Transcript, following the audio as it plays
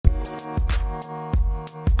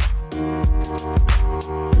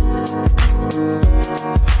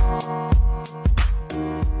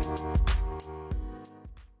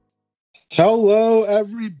Hello,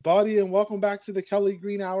 everybody, and welcome back to the Kelly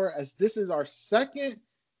Green Hour, as this is our second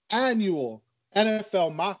annual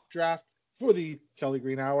NFL mock draft for the Kelly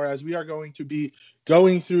Green Hour, as we are going to be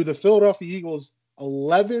going through the Philadelphia Eagles'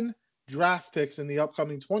 11 draft picks in the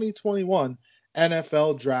upcoming 2021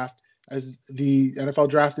 NFL draft, as the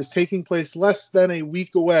NFL draft is taking place less than a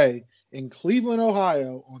week away in Cleveland,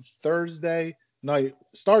 Ohio, on Thursday night,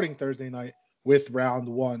 starting Thursday night with round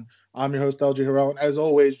one. I'm your host, LJ Harrell, and as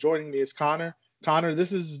always, joining me is Connor. Connor,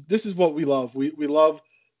 this is what we love. We love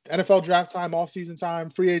NFL draft time, off-season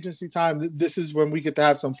time, free agency time. This is when we get to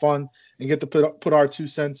have some fun and get to put our 2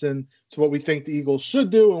 cents in to what we think the Eagles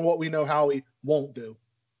should do and what we know Howie won't do.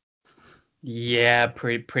 Yeah,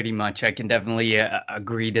 pretty much. I can definitely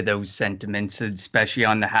agree to those sentiments, especially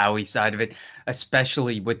on the Howie side of it,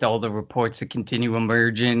 especially with all the reports that continue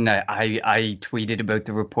emerging. I tweeted about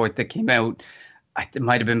the report that came out. It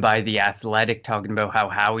might have been by The Athletic, talking about how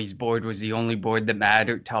Howie's board was the only board that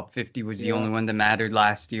mattered. Top 50 was the only one that mattered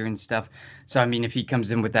last year and stuff. So, I mean, if he comes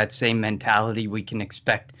in with that same mentality, we can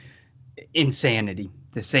expect insanity.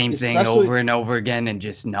 The same thing over and over again and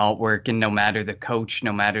just not working, no matter the coach,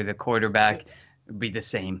 no matter the quarterback, it'd be the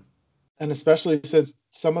same. And especially since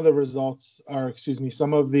some of the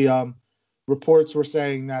reports were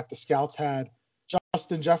saying that the scouts had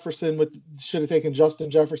Justin Jefferson should have taken Justin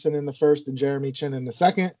Jefferson in the first and Jeremy Chin in the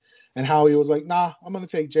second. And Howie was like, nah, I'm going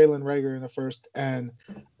to take Jalen Reagor in the first and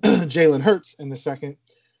Jalen Hurts in the second.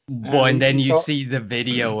 Well, and then you see the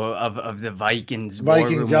video of the Vikings war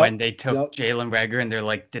room when they took Jalen Reagor, and they're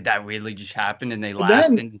like, did that really just happen? And they laughed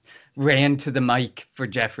and ran to the mic for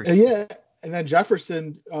Jefferson. Yeah, and then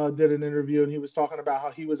Jefferson did an interview, and he was talking about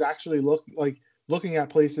how he was actually looking at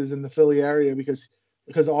places in the Philly area because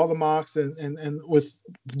of all the mocks and with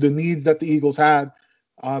the needs that the Eagles had,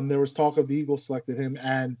 there was talk of the Eagles selected him.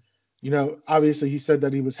 And, obviously he said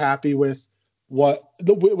that he was happy with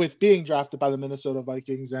being drafted by the Minnesota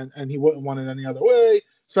Vikings, and he wouldn't want it any other way,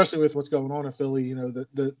 especially with what's going on in Philly,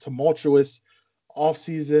 the tumultuous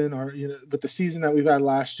offseason, or, with the season that we've had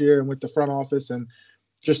last year and with the front office and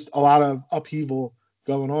just a lot of upheaval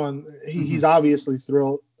going on. He's obviously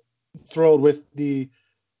thrilled with the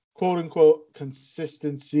quote unquote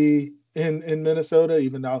consistency in Minnesota,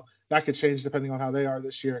 even though that could change depending on how they are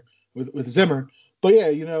this year with Zimmer. But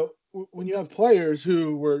yeah, when you have players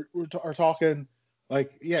who are talking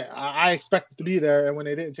like, yeah, I expected to be there, and when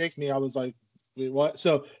they didn't take me, I was like, wait, what?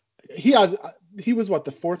 So he was the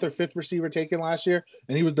 4th or 5th receiver taken last year,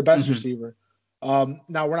 and he was the best receiver.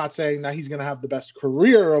 Now we're not saying that he's going to have the best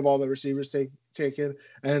career of all the receivers taken,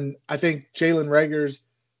 and I think Jalen Reagor's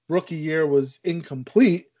rookie year was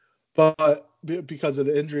incomplete, but because of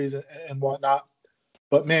the injuries and whatnot.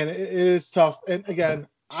 But man, it is tough. And again,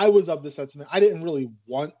 I was of the sentiment, I didn't really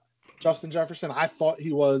want Justin Jefferson. I thought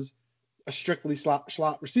he was a strictly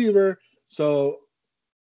slot receiver, so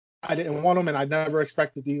I didn't want him, and I never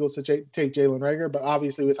expected the Eagles to take Jalen Reagor. But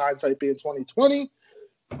obviously, with hindsight being 2020,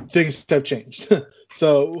 things have changed.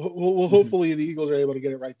 So we'll hopefully the Eagles are able to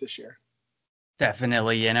get it right this year.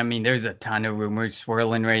 Definitely. And I mean, there's a ton of rumors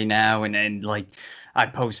swirling right now. And like, I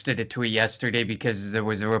posted a tweet yesterday because there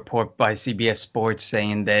was a report by CBS Sports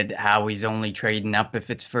saying that Howie's only trading up if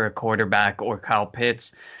it's for a quarterback or Kyle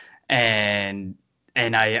Pitts. And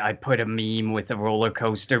I put a meme with a roller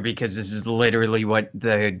coaster because this is literally what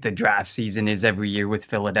the draft season is every year with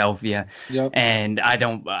Philadelphia. Yep. And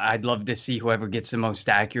I'd love to see whoever gets the most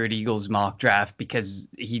accurate Eagles mock draft, because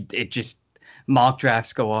mock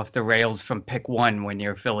drafts go off the rails from pick one when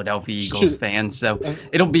you're a Philadelphia Eagles fan. So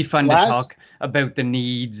it'll be fun to talk about the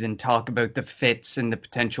needs and talk about the fits and the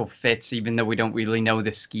potential fits, even though we don't really know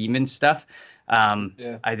the scheme and stuff.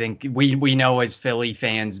 I think we know as Philly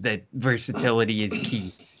fans that versatility is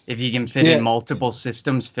key. If you can fit in multiple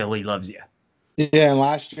systems, Philly loves you. Yeah, and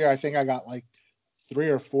last year I think I got like 3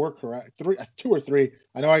 or 4 correct. 2 or 3.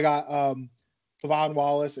 I know I got Kevon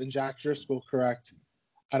Wallace and Jack Driscoll correct.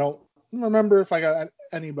 I don't remember if I got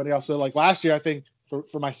anybody else. So like last year, I think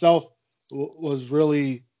for myself was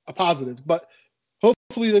really a positive. But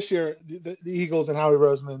hopefully this year the Eagles and Howie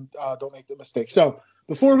Roseman don't make the mistake. So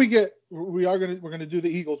before we're gonna do the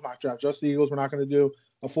Eagles mock draft, just the Eagles. We're not gonna do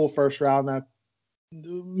a full first round. That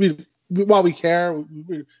while we care,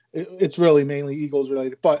 it's really mainly Eagles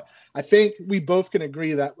related. But I think we both can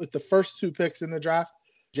agree that with the first 2 picks in the draft,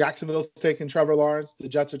 Jacksonville's taking Trevor Lawrence, the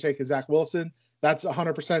Jets are taking Zach Wilson. That's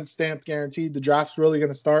 100% stamped, guaranteed. The draft's really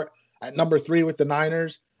going to start at number 3 with the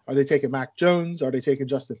Niners. Are they taking Mac Jones? Are they taking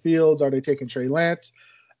Justin Fields? Are they taking Trey Lance?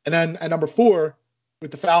 And then at number 4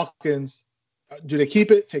 with the Falcons, do they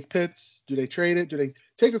keep it, take Pitts? Do they trade it? Do they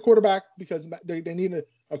take a quarterback because they need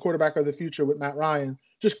a quarterback of the future with Matt Ryan.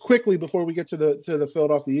 Just quickly before we get to the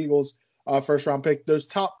Philadelphia Eagles first round pick, those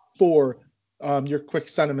top four, your quick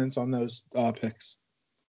sentiments on those picks.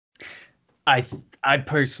 I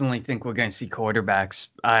personally think we're going to see quarterbacks.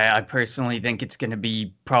 I personally think it's going to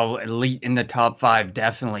be probably elite in the top five.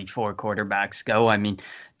 Definitely four quarterbacks go. I mean,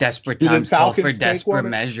 desperate times call for desperate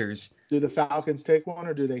measures. Do the Falcons take one,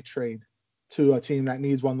 or do they trade to a team that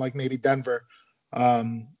needs one, like maybe Denver,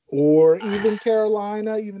 or even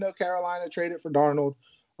Carolina? Even though Carolina traded for Darnold,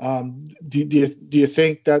 do you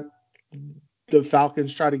think that the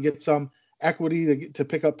Falcons try to get some equity to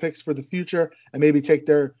pick up picks for the future and maybe take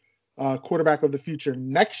their quarterback of the future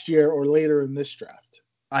next year or later in this draft?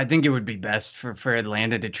 I think it would be best for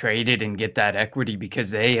Atlanta to trade it and get that equity because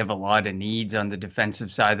they have a lot of needs on the defensive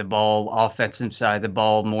side of the ball, offensive side of the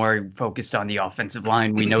ball, more focused on the offensive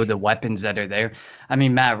line. We know the weapons that are there. I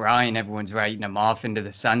mean, Matt Ryan, everyone's writing him off into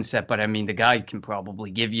the sunset, but I mean, the guy can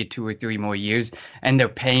probably give you 2 or 3 more years, and they're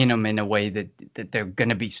paying him in a way that they're going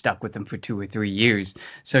to be stuck with him for 2 or 3 years.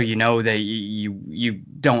 So you know that you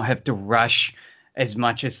don't have to rush as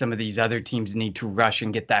much as some of these other teams need to rush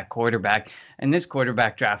and get that quarterback. And this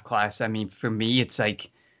quarterback draft class, I mean, for me, it's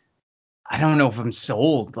like, I don't know if I'm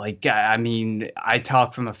sold. Like, I mean, I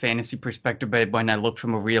talk from a fantasy perspective, but when I look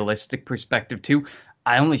from a realistic perspective too,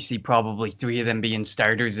 I only see probably 3 of them being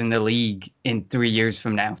starters in the league in 3 years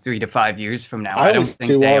from now, 3 to 5 years from now. I don't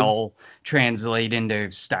think they all translate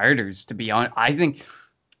into starters, to be honest. I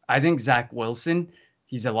think Zach Wilson,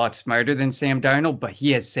 he's a lot smarter than Sam Darnold, but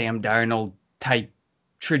he has Sam Darnold type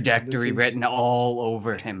trajectory written all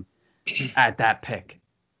over him at that pick.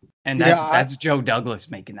 And that's Joe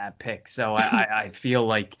Douglas making that pick. So I feel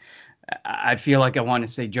like I want to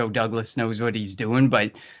say Joe Douglas knows what he's doing,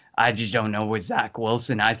 but I just don't know with Zach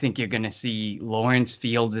Wilson. I think you're going to see Lawrence,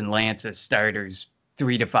 Fields, and Lance as starters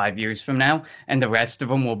 3 to 5 years from now, and the rest of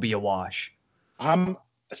them will be a wash. I'm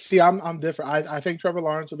different. I think Trevor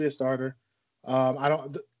Lawrence will be a starter. I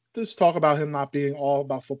don't just talk about him not being all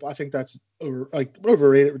about football. I think that's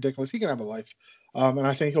overrated, ridiculous. He can have a life, and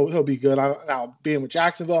I think he'll be good. Now being with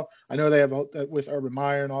Jacksonville, I know they have with Urban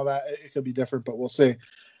Meyer and all that. It could be different, but we'll see.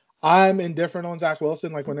 I'm indifferent on Zach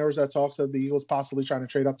Wilson. Like when there was that talks of the Eagles possibly trying to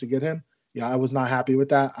trade up to get him, yeah, I was not happy with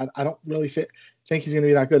that. I don't really think he's going to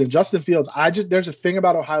be that good. And Justin Fields, there's a thing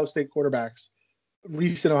about Ohio State quarterbacks,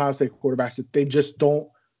 recent Ohio State quarterbacks, that they just don't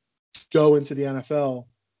go into the NFL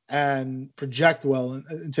and project well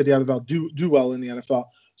into the NFL, do well in the NFL.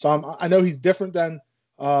 So I know he's different than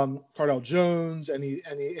Cardell Jones, and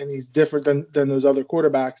he's different than those other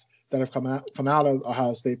quarterbacks that have come out of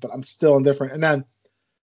Ohio State. But I'm still indifferent. And then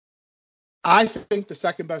I think the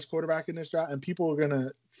second best quarterback in this draft, and people are gonna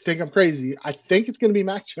think I'm crazy, I think it's gonna be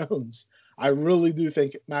Mac Jones. I really do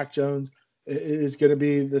think Mac Jones is going to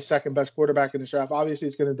be the second best quarterback in this draft. Obviously,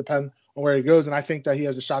 it's going to depend on where he goes, and I think that he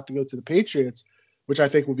has a shot to go to the Patriots, which I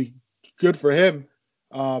think will be good for him.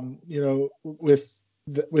 With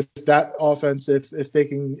that offense, if they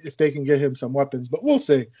can get him some weapons, but we'll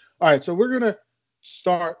see. All right, so we're gonna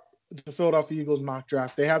start the Philadelphia Eagles mock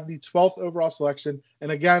draft. They have the 12th overall selection,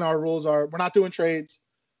 and again, our rules are we're not doing trades,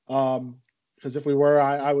 because if we were,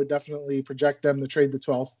 I would definitely project them to trade the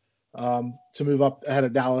 12th to move up ahead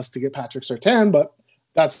of Dallas to get Patrick Surtain, but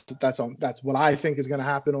that's what I think is going to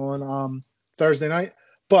happen on Thursday night.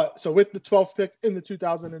 But so with the 12th pick in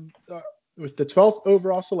the with the 12th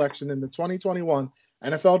overall selection in the 2021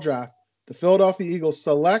 NFL Draft, the Philadelphia Eagles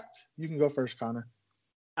select. You can go first, Connor.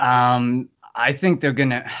 I think they're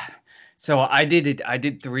gonna. So I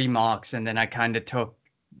did 3 mocks, and then I kind of took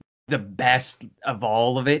the best of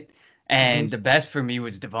all of it. And the best for me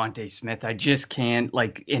was Devontae Smith. I just can't,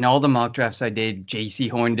 like, in all the mock drafts I did, J.C.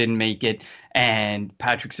 Horn didn't make it, and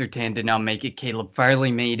Patrick Surtain did not make it. Caleb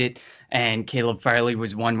Farley made it, and Caleb Farley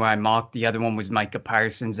was one where I mocked. The other one was Micah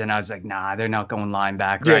Parsons, and I was like, nah, they're not going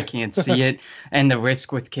linebacker. Yeah. I can't see it. And the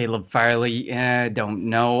risk with Caleb Farley, don't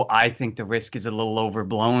know. I think the risk is a little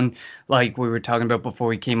overblown. Like we were talking about before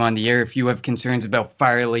we came on the air, if you have concerns about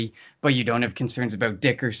Farley, but you don't have concerns about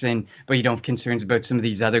Dickerson, but you don't have concerns about some of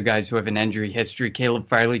these other guys who have an injury history. Caleb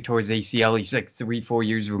Farley tore his ACL. He's like 3-4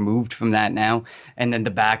 years removed from that now. And then the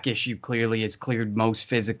back issue clearly has cleared most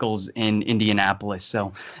physicals in Indianapolis.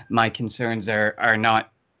 So my concerns are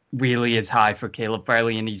not really as high for Caleb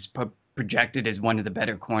Farley, and he's projected as one of the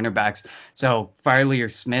better cornerbacks. So Farley or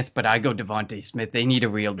Smith, but I go Devontae Smith. They need a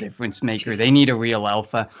real difference maker. They need a real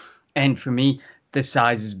alpha. And for me, the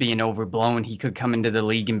size is being overblown. He could come into the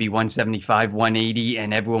league and be 175, 180,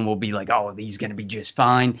 and everyone will be like, oh, he's going to be just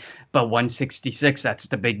fine. But 166, that's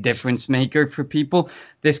the big difference maker for people.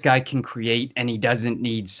 This guy can create, and he doesn't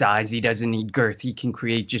need size. He doesn't need girth. He can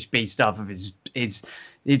create just based off of his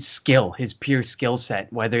skill, his pure skill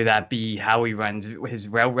set, whether that be how he runs, his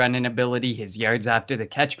route running ability, his yards after the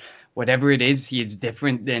catch, whatever it is, he is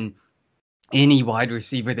different than any wide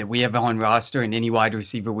receiver that we have on roster and any wide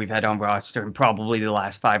receiver we've had on roster in probably the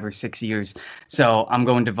last 5 or 6 years. So I'm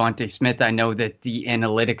going DeVonta Smith. I know that the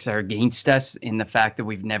analytics are against us in the fact that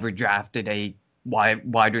we've never drafted a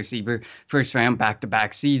wide receiver first round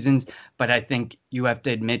back-to-back seasons, but I think you have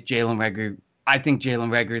to admit Jalen Reagor. I think Jalen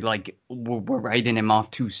Reagor, like, we're writing him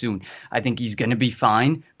off too soon. I think he's going to be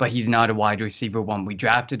fine, but he's not a wide receiver one. We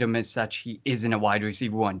drafted him as such. He isn't a wide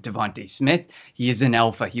receiver one. DeVonta Smith, he is an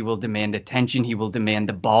alpha. He will demand attention. He will demand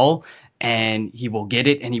the ball, and he will get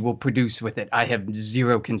it, and he will produce with it. I have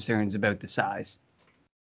zero concerns about the size.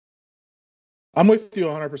 I'm with you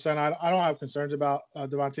 100%. I don't have concerns about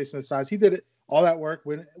DeVonta Smith's size. He did all that work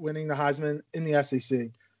winning the Heisman in the SEC,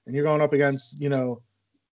 and you're going up against,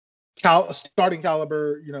 starting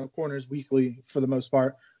caliber, corners weekly for the most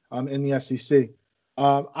part in the SEC.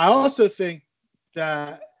 I also think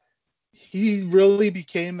that he really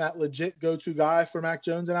became that legit go-to guy for Mac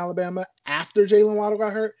Jones in Alabama after Jalen Waddle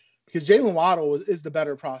got hurt, because Jalen Waddle is the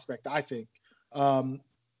better prospect, I think.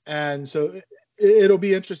 And so it'll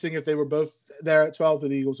be interesting if they were both there at 12 who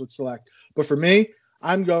the Eagles would select. But for me,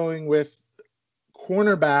 I'm going with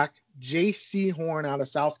cornerback Jaycee Horn out of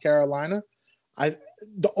South Carolina.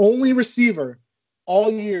 The only receiver all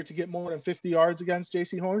year to get more than 50 yards against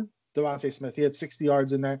Jaycee Horn, DeVonta Smith. He had 60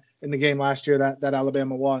 yards in the game last year that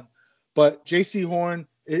Alabama won. But Jaycee Horn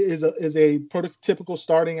is a prototypical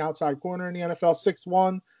starting outside corner in the NFL,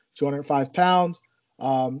 6'1", 205 pounds.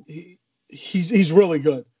 He's really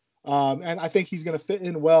good. And I think he's going to fit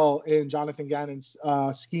in well in Jonathan Gannon's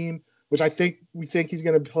scheme, which we think he's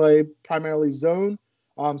going to play primarily zone.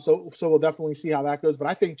 So we'll definitely see how that goes. But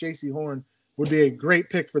I think Jaycee Horn would be a great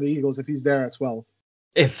pick for the Eagles if he's there at 12.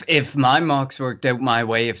 If my mocks worked out my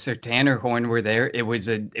way, if Surtain or Horn were there, it was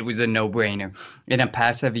a no-brainer. In a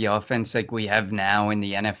pass-heavy offense like we have now in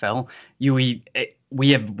the NFL,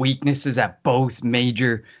 we have weaknesses at both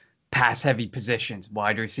major pass-heavy positions,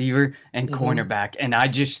 wide receiver and cornerback. And I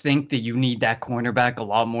just think that you need that cornerback a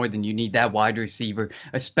lot more than you need that wide receiver,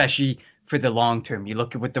 especially for the long term. You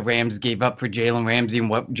look at what the Rams gave up for Jalen Ramsey and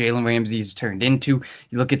what Jalen Ramsey has turned into.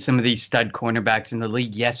 You look at some of these stud cornerbacks in the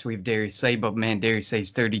league. Yes, we have Darius Slay, but man, Darius Slay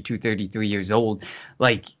is 32, 33 years old.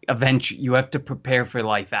 Like, eventually, you have to prepare for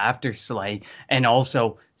life after Slay and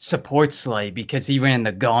also support Slay, because he ran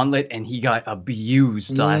the gauntlet and he got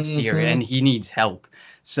abused last year and he needs help.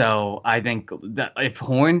 So I think that if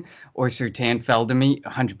Horn or Surtain fell to me,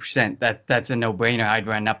 100%, that's a no-brainer. I'd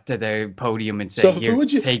run up to the podium and say, so "Here,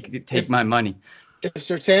 take my money." If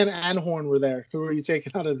Surtain and Horn were there, who are you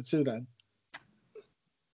taking out of the two then?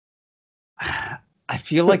 I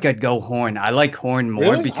feel like I'd go Horn. I like Horn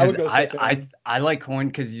more Really? because I like Horn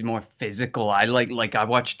because he's more physical. I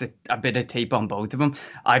watched a bit of tape on both of them.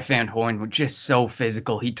 I found Horn was just so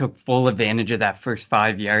physical. He took full advantage of that first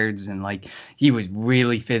 5 yards, and he was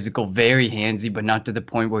really physical, very handsy, but not to the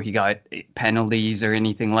point where he got penalties or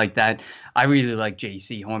anything like that. I really like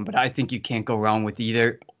Jaycee Horn, but I think you can't go wrong with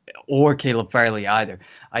either or Caleb Farley either.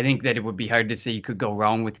 I think that it would be hard to say you could go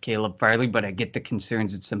wrong with Caleb Farley, but I get the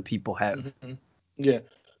concerns that some people have. Mm-hmm. Yeah,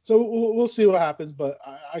 so we'll see what happens. But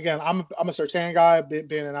again, I'm a Surtain guy,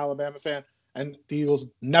 being an Alabama fan, and the Eagles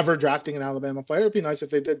never drafting an Alabama player. It'd be nice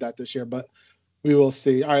if they did that this year, but we will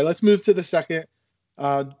see. All right, let's move to the second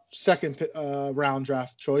round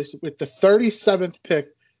draft choice. With the 37th pick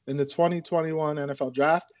in the 2021 NFL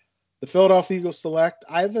Draft, the Philadelphia Eagles select.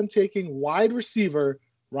 I have them taking wide receiver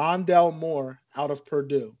Rondale Moore out of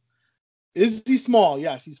Purdue. Is he small?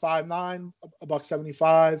 Yes, he's 5'9",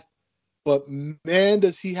 $175. But man,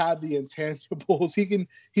 does he have the intangibles?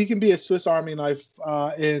 He can be a Swiss Army knife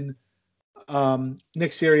in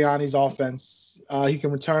Nick Sirianni's offense. He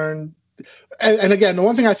can return. And again, the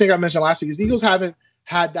one thing I think I mentioned last week is the Eagles haven't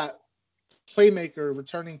had that playmaker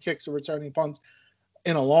returning kicks or returning punts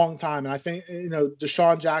in a long time. And I think,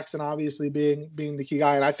 Deshaun Jackson obviously being the key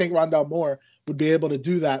guy. And I think Rondale Moore would be able to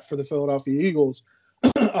do that for the Philadelphia Eagles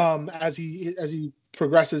as he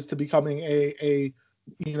progresses to becoming a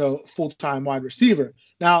full-time wide receiver.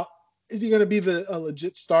 Now, is he going to be a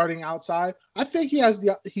legit starting outside? I think he has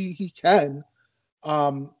he can.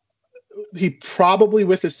 He probably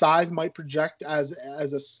with his size might project as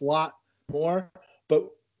a slot more, but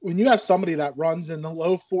when you have somebody that runs in the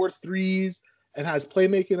low 4.3s and has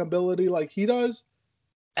playmaking ability like he does,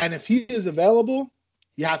 and if he is available,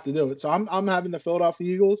 you have to do it. So I'm having the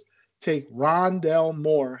Philadelphia Eagles take Rondale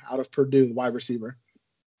Moore out of Purdue, the wide receiver.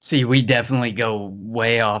 See, we definitely go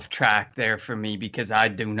way off track there for me because I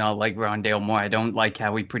do not like Rondale Moore. I don't like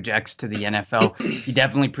how he projects to the NFL. He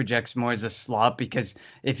definitely projects more as a slot because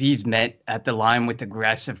if he's met at the line with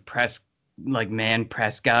aggressive press, like man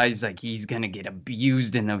press guys, like he's going to get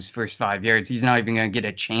abused in those first 5 yards. He's not even going to get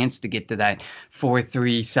a chance to get to that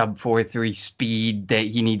 4.3, sub 4.3 speed that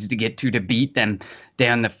he needs to get to beat them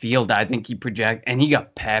down the field. I think and he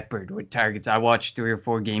got peppered with targets. I watched 3 or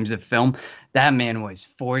 4 games of film. That man was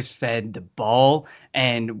force fed the ball.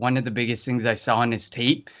 And one of the biggest things I saw on his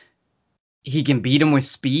tape, he can beat him with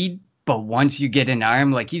speed, but once you get an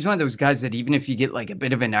arm, like he's one of those guys that even if you get like a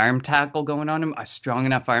bit of an arm tackle going on him, a strong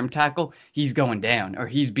enough arm tackle, he's going down or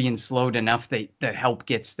he's being slowed enough that the help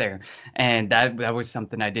gets there. And that was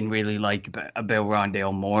something I didn't really like about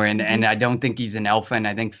Rondale Moore. And I don't think he's an alpha, and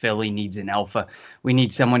I think Philly needs an alpha. We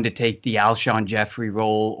need someone to take the Alshon Jeffrey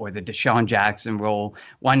role or the Deshaun Jackson role,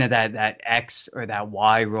 one of that X or that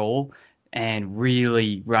Y role, and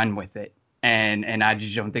really run with it. And I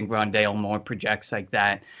just don't think Rondale Moore projects like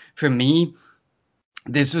that. For me,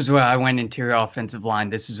 this was where I went interior offensive line.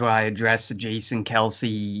 This is where I addressed the Jason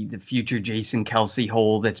Kelce, the future Jason Kelce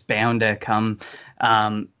hole that's bound to come.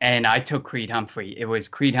 And I took Creed Humphrey. It was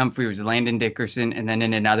Creed Humphrey, it was Landon Dickerson, and then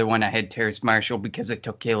in another one I had Terrace Marshall because I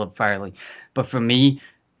took Caleb Farley. But for me,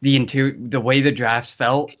 the way the drafts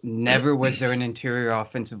felt, never was there an interior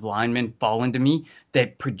offensive lineman falling to me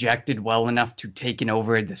that projected well enough to taking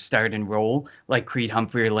over the starting role like Creed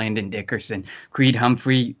Humphrey or Landon Dickerson. Creed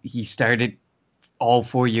Humphrey, he started all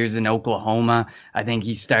 4 years in Oklahoma. I think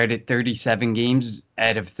he started 37 games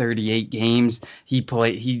out of 38 games. He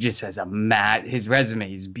just has his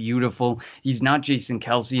resume is beautiful. He's not Jason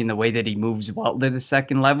Kelce in the way that he moves well to the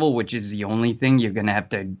second level, which is the only thing you're going to have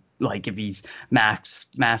to, like, if he's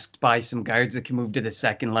masked by some guards that can move to the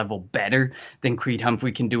second level better than Creed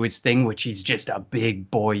Humphrey can do his thing, which he's just a big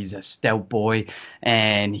boy. He's a stout boy,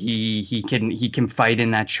 and he can fight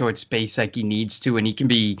in that short space like he needs to, and he can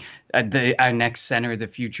be our next center of the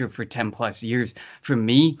future for 10 plus years. For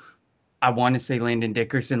me, I want to say Landon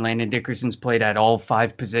Dickerson. Landon Dickerson's played at all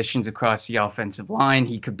 5 positions across the offensive line.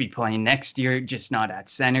 He could be playing next year, just not at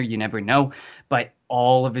center. You never know. But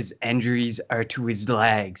all of his injuries are to his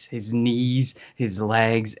legs, his knees, his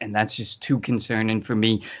legs, and that's just too concerning for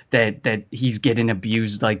me that he's getting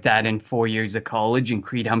abused like that in 4 years of college. And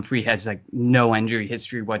Creed Humphrey has like no injury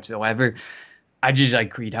history whatsoever. I just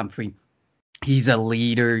like Creed Humphrey. He's a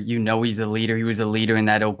leader. He's a leader. He was a leader in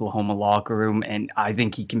that Oklahoma locker room, and I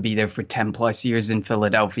think he can be there for 10 plus years in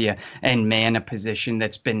Philadelphia and man a position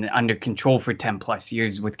that's been under control for 10 plus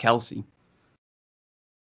years with Kelce.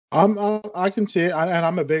 I can see it, and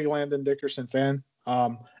I'm a big Landon Dickerson fan.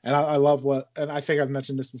 And I love and I think I've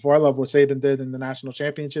mentioned this before, I love what Saban did in the national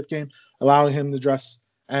championship game, allowing him to dress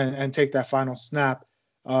and take that final snap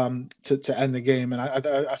to end the game. And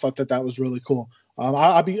I thought that was really cool.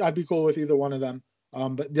 I'd be cool with either one of them.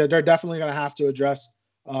 But they're definitely going to have to address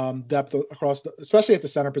depth across, especially at the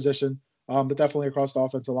center position, but definitely across the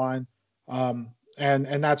offensive line.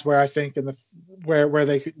 And that's where I think where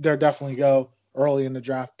they're definitely go early in the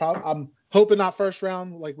draft. I'm hoping not first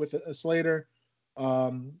round, like with a Slater,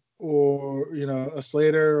 or a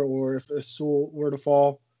Slater, or if a Sewell were to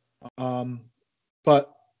fall.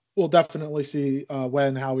 But we'll definitely see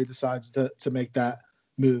when Howie decides to make that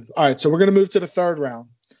move. All right, so we're going to move to the third round,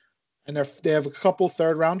 and they have a couple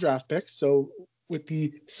third round draft picks. So with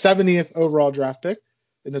the 70th overall draft pick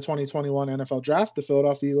in the 2021 NFL Draft, the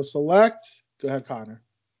Philadelphia Eagles select. Go ahead, Connor.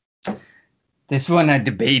 This one I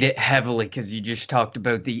debated heavily because you just talked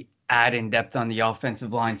about the add in depth on the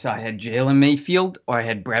offensive line. So I had Jalen Mayfield or I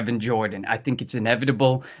had Brevin Jordan. I think it's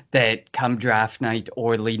inevitable that come draft night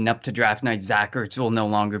or leading up to draft night, Zach Ertz will no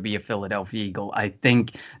longer be a Philadelphia Eagle. I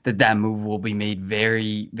think that move will be made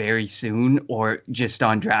very, very soon, or just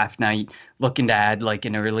on draft night, looking to add like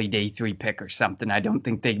an early day 3 pick or something. I don't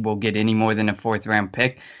think they will get any more than a 4th round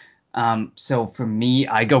pick. So for me,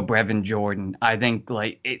 I go Brevin Jordan. I think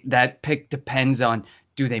that pick depends on,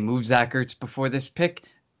 do they move Zach Ertz before this pick?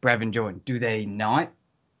 Brevin Jordan. Do they not?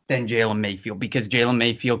 Then Jalen Mayfield, because Jalen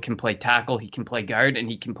Mayfield can play tackle, he can play guard, and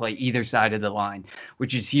he can play either side of the line,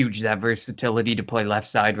 which is huge, that versatility to play left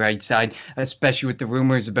side, right side, especially with the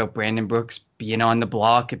rumors about Brandon Brooks being on the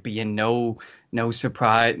block. It being no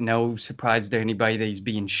surprise to anybody that he's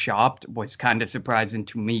being shopped was kind of surprising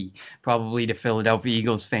to me. Probably to Philadelphia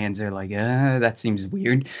Eagles fans, they're like, that seems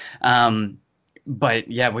weird. But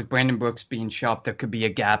yeah, with Brandon Brooks being shopped, there could be a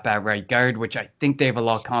gap at right guard, which I think they have a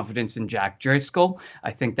lot of confidence in Jack Driscoll.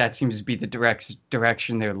 I think that seems to be the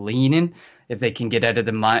direction they're leaning. If they can get out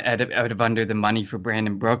of under the money for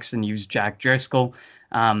Brandon Brooks and use Jack Driscoll.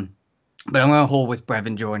 But I'm going to hold with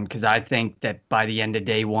Brevin Jordan because I think that by the end of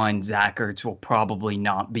day one, Zach Ertz will probably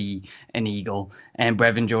not be an Eagle. And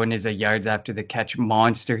Brevin Jordan is a yards after the catch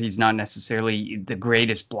monster. He's not necessarily the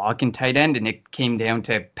greatest blocking tight end. And it came down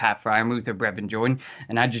to Pat Freiermuth or Brevin Jordan.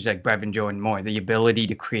 And I just like Brevin Jordan more. The ability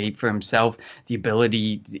to create for himself,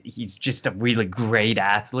 he's just a really great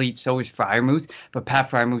athlete. So is Freiermuth. But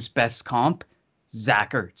Pat Freiermuth's best comp,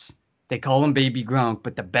 Zach Ertz. They call him Baby Gronk,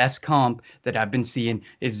 but the best comp that I've been seeing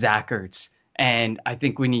is Zach Ertz. And I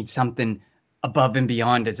think we need something above and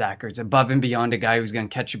beyond a Zach Ertz, above and beyond a guy who's going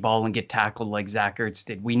to catch a ball and get tackled like Zach Ertz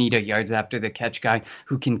did. We need a yards after the catch guy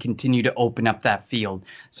who can continue to open up that field.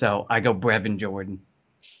 So I go Brevin Jordan.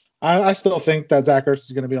 I still think that Zach Ertz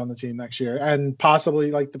is going to be on the team next year, and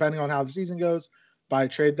possibly, like, depending on how the season goes, by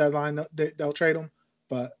trade deadline, they'll trade him.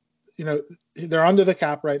 But, you know, they're under the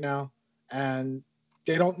cap right now, and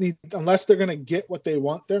they don't need, unless they're going to get what they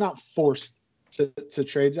want, they're not forced to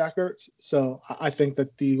trade Zach Ertz. So I think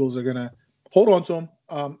that the Eagles are going to hold on to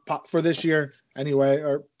him for this year anyway,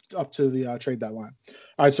 or up to the trade deadline.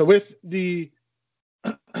 All right, so with the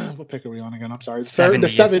what pick are we on again? I'm sorry.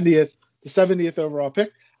 The 70th overall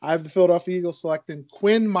pick. I have the Philadelphia Eagles selecting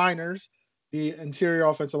Quinn Miners, the interior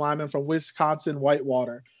offensive lineman from Wisconsin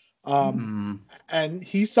Whitewater. And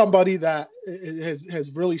he's somebody that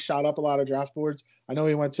has really shot up a lot of draft boards. I know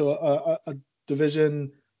he went to a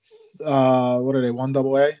division, what are they,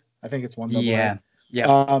 1AA? I think it's 1AA.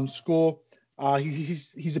 Yeah. School.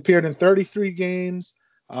 He's appeared in 33 games.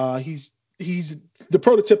 He's the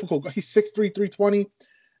prototypical. He's 6'3", 320,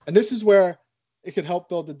 and this is where it could help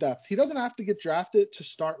build the depth. He doesn't have to get drafted to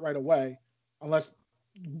start right away, unless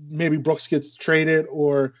maybe Brooks gets traded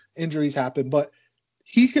or injuries happen. But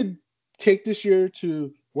he could take this year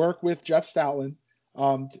to work with Jeff Stoutland,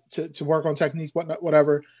 to work on technique,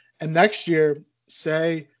 whatever. And next year,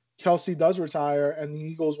 say Kelsey does retire and the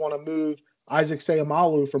Eagles want to move Isaac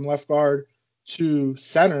Seumalo from left guard to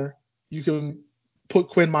center, you can put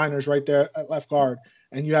Quinn Miners right there at left guard,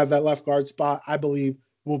 and you have that left guard spot, I believe,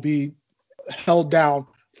 will be held down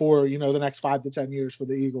for, the next 5 to 10 years for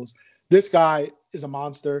the Eagles. This guy is a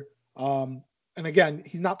monster. And again,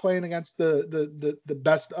 he's not playing against the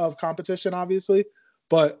best of competition, obviously,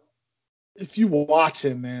 but if you watch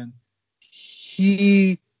him, man,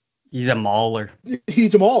 he's a mauler.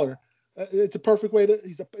 He's a mauler. It's a perfect way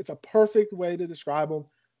to describe him.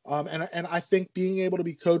 And I think being able to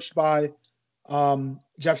be coached by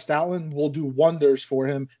Jeff Stoutland will do wonders for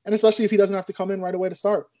him, and especially if he doesn't have to come in right away to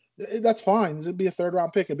start. That's fine. It'll be a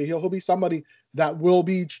third-round pick. He'll be somebody that will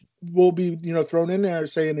be thrown in there,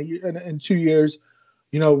 say in 2 years,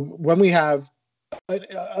 when we have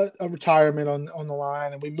a retirement on the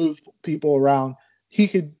line and we move people around, he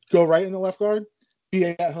could go right in the left guard, be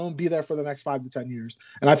at home, be there for the next 5 to 10 years.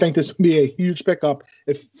 And I think this would be a huge pickup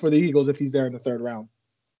for the Eagles if he's there in the third round.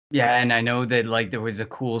 Yeah, and I know that there was a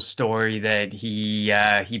cool story that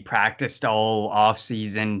he practiced all off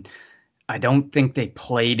season. I don't think they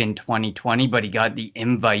played in 2020, but he got the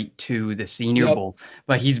invite to the Senior Bowl.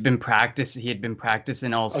 But he had been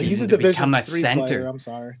practicing all season to become a center. Player, I'm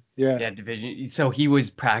sorry. Yeah, division. So he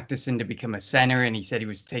was practicing to become a center, and he said he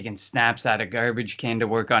was taking snaps out of garbage can to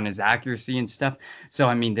work on his accuracy and stuff. So,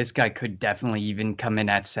 I mean, this guy could definitely even come in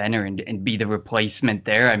at center and be the replacement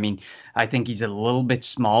there. I mean, I think he's a little bit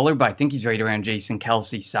smaller, but I think he's right around Jason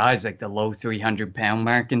Kelce's size, like the low 300-pound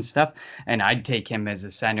mark and stuff. And I'd take him as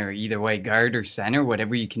a center, either way, guard or center,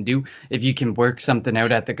 whatever you can do. If you can work something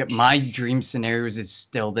out my dream scenarios is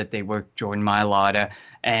still that they work Jordan Mailata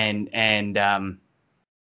and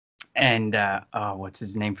what's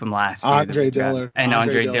his name from last year? Andre Dillard. And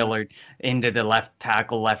Andre Dillard into the left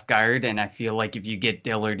tackle, left guard. And I feel like if you get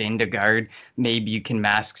Dillard into guard, maybe you can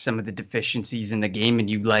mask some of the deficiencies in the game and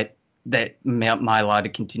you let that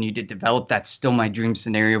Mailata continue to develop. That's still my dream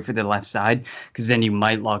scenario for the left side, because then you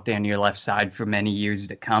might lock down your left side for many years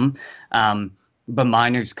to come. But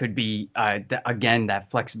Miners could be, again, that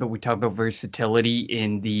flexible. We talk about versatility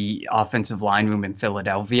in the offensive line room in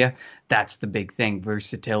Philadelphia. That's the big thing,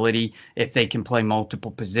 versatility. If they can play multiple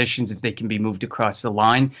positions, if they can be moved across the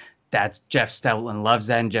line, that's Jeff Stoutland loves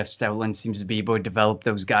that. And Jeff Stoutland seems to be able to develop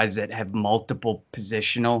those guys that have multiple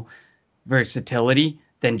positional versatility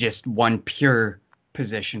than just one pure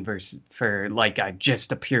position for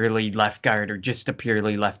just a purely left guard or just a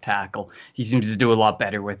purely left tackle. He seems to do a lot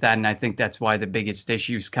better with that, and I think that's why the biggest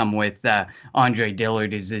issues come with Andre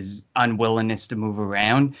Dillard is his unwillingness to move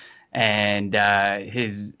around. and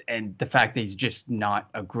the fact that he's just not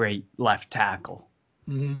a great left tackle.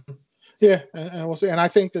 Mm-hmm. Yeah, and we'll see. And I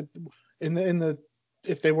think that in the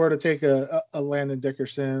if they were to take a Landon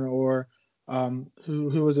Dickerson or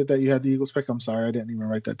who was it that you had the Eagles pick? I'm sorry, I didn't even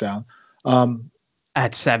write that down.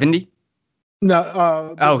 At 70?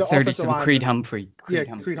 No, the 30 offensive some line. Creed Humphrey. Creed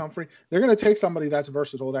Humphrey. They're going to take somebody that's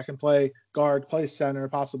versatile, that can play guard, play center,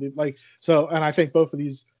 possibly so. And I think both of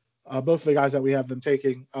the guys that we have them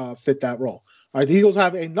taking fit that role. All right, the Eagles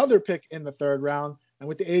have another pick in the third round, and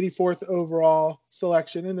with the 84th overall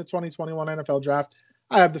selection in the 2021 NFL Draft,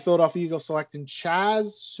 I have the Philadelphia Eagles selecting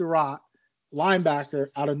Chaz Surratt, linebacker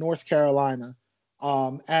out of North Carolina.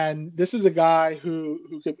 And this is a guy who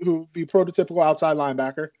be prototypical outside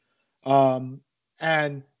linebacker.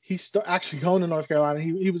 And he's actually going to North Carolina.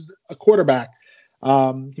 He was a quarterback. He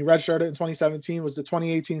redshirted in 2017, was the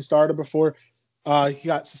 2018 starter before he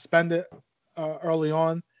got suspended early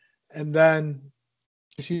on. And then,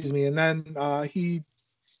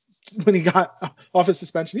 when he got off his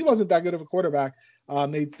suspension, he wasn't that good of a quarterback.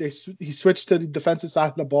 He switched to the defensive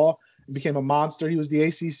side of the ball and became a monster. He was the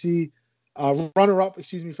ACC runner-up,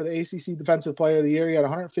 for the ACC Defensive Player of the Year. He had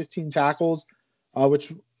 115 tackles,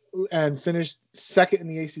 and finished second in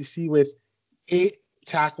the ACC with 8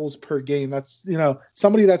 tackles per game. That's,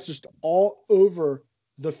 somebody that's just all over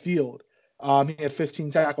the field. He had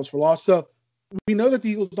 15 tackles for loss. So we know that the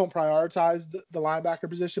Eagles don't prioritize the linebacker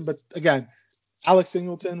position, but again, Alex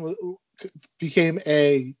Singleton became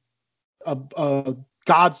a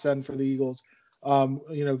godsend for the Eagles,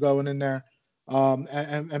 going in there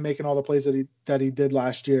and making all the plays that he did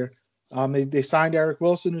last year. They signed Eric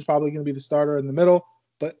Wilson, who's probably going to be the starter in the middle.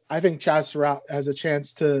 But I think Chaz Surratt has a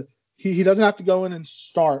chance to – he doesn't have to go in and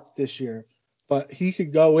start this year, but he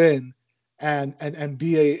could go in and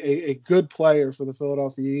be a good player for the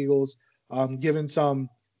Philadelphia Eagles, given some,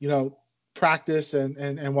 practice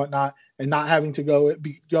and whatnot, and not having to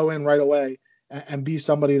go in right away and be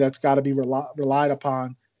somebody that's got to be relied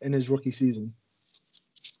upon in his rookie season.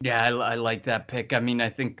 Yeah, I like that pick. I mean, I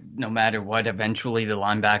think no matter what, eventually the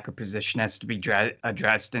linebacker position has to be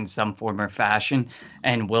addressed in some form or fashion.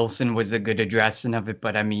 And Wilson was a good addressing of it.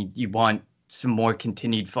 But I mean, you want some more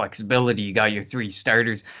continued flexibility. You got your 3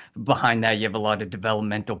 starters. Behind that, you have a lot of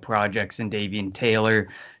developmental projects in Davian Taylor,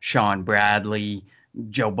 Sean Bradley,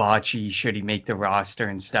 Joe Bocci, should he make the roster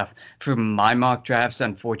and stuff. For my mock drafts,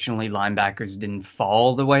 unfortunately, linebackers didn't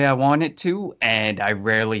fall the way I wanted to, and I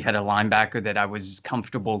rarely had a linebacker that I was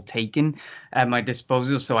comfortable taking at my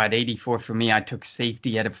disposal. So at 84 for me, I took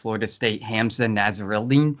safety out of Florida State, Hamza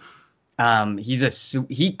Nasirildeen.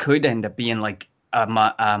 He could end up being like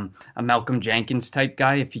a Malcolm Jenkins type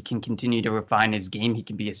guy. If he can continue to refine his game, he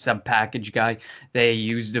can be a sub package guy. They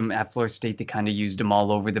used him at Florida State. They kind of used him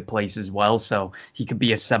all over the place as well. So he could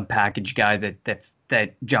be a sub package guy that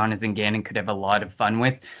Jonathan Gannon could have a lot of fun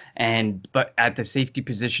with. But at the safety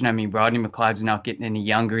position, I mean, Rodney McLeod's not getting any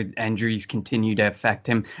younger. Injuries continue to affect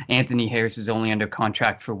him. Anthony Harris is only under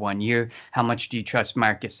contract for 1 year. How much do you trust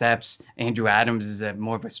Marcus Epps? Andrew Adams is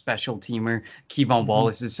more of a special teamer. Kevon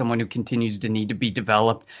Wallace is someone who continues to need to be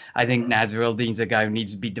developed. I think Nasirildeen's a guy who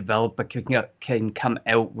needs to be developed, but can come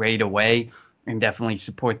out right away and definitely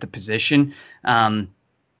support the position.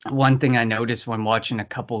 One thing I noticed when watching a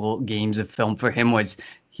couple games of film for him was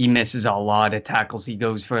he misses a lot of tackles. He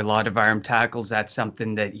goes for a lot of arm tackles. That's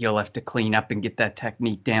something that he'll have to clean up and get that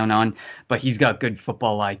technique down on. But he's got good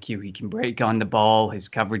football IQ. He can break on the ball. His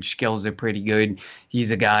coverage skills are pretty good. He's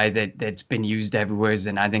a guy that's been used everywhere,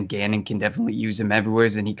 and I think Gannon can definitely use him everywhere.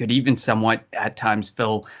 And he could even somewhat at times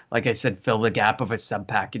fill the gap of a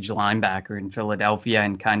sub-package linebacker in Philadelphia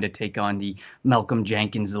and kind of take on the Malcolm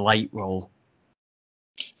Jenkins light role.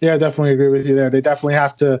 Yeah, I definitely agree with you there. They definitely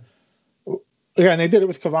have to. Again, they did it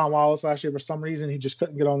with Kevon Wallace last year. For some reason, he just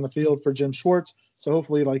couldn't get on the field for Jim Schwartz. So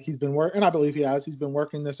hopefully, he's been working, and I believe he has. He's been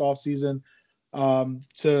working this offseason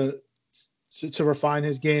to refine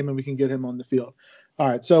his game, and we can get him on the field. All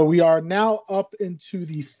right, so we are now up into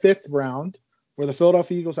the 5th round, where the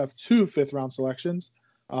Philadelphia Eagles have 2 5th-round selections.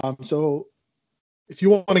 So if you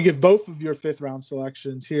want to give both of your 5th-round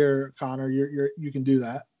selections here, Connor, you can do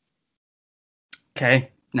that. Okay.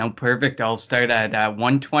 No, perfect. I'll start at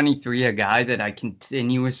 123. A guy that I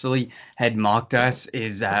continuously had mocked us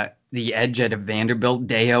is the edge out of Vanderbilt,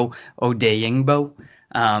 Dayo Odeyingbo.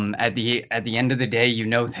 At the end of the day, you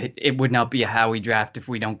know that it would not be a Howie draft if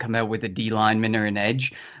we don't come out with a D lineman or an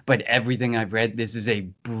edge. But everything I've read, this is a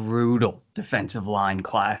brutal defensive line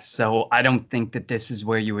class. So I don't think that this is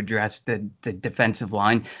where you address the defensive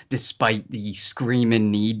line, despite the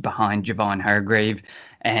screaming need behind Javon Hargrave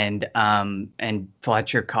and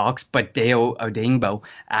Fletcher Cox. But Deo Odingbo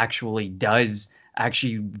actually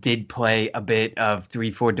did play a bit of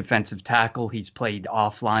 3-4 defensive tackle. He's played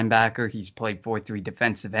off linebacker. He's played 4-3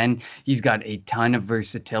 defensive end. He's got a ton of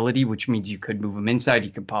versatility, which means you could move him inside,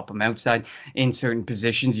 you could pop him outside. In certain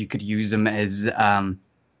positions, you could use him as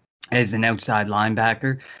an outside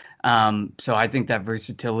linebacker. So I think that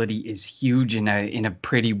versatility is huge in a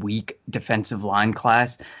pretty weak defensive line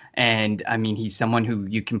class. And I mean, he's someone who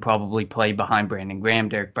you can probably play behind Brandon Graham,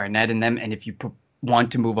 Derek Barnett, and them. And if you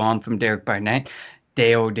want to move on from Derek Barnett,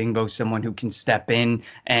 Deo Odingbo, someone who can step in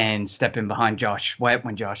behind Josh Sweat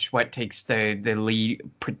when Josh Sweat takes the lead,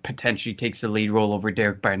 potentially takes the lead role over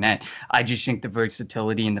Derek Barnett. I just think the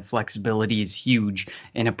versatility and the flexibility is huge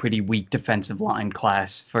in a pretty weak defensive line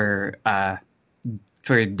class for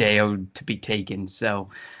Deo to be taken. So,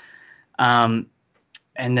 and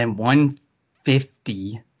then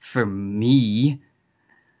 150 for me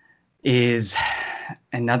is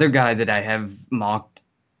another guy that I have mocked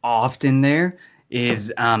often. There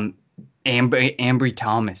is Ambry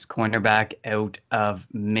Thomas, cornerback out of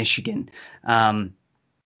Michigan.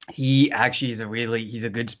 He actually he's a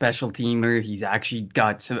good special teamer. He's actually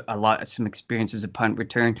got some experience as a punt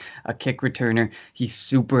return, a kick returner. He's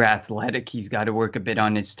super athletic. He's got to work a bit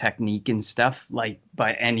on his technique and stuff.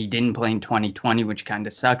 And he didn't play in 2020, which kind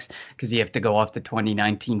of sucks because you have to go off the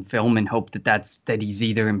 2019 film and hope that he's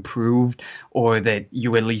either improved or that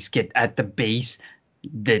you at least get at the base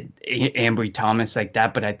that Ambry Thomas like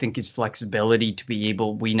that. But I think his flexibility to be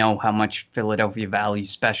able, we know how much Philadelphia values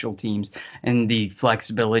special teams and the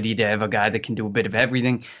flexibility to have a guy that can do a bit of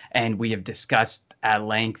everything. And we have discussed at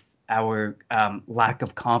length our lack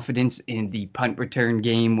of confidence in the punt return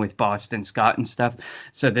game with Boston Scott and stuff.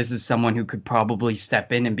 So this is someone who could probably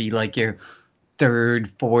step in and be like your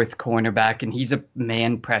third, fourth cornerback, and he's a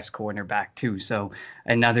man press cornerback too. So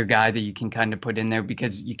another guy that you can kind of put in there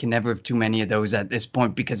because you can never have too many of those at this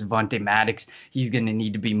point because Avonte Maddox, he's going to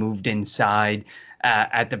need to be moved inside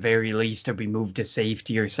at the very least or be moved to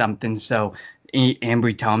safety or something. So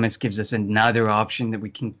Ambry Thomas gives us another option that we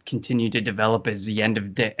can continue to develop as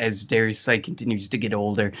as Darius Slay continues to get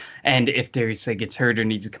older. And if Darius Slay gets hurt or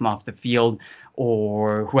needs to come off the field,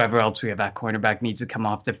 or whoever else we have at cornerback needs to come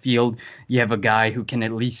off the field, you have a guy who can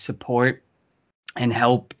at least support and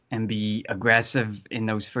help and be aggressive in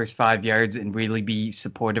those first 5 yards and really be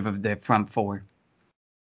supportive of the front four.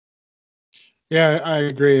 Yeah, I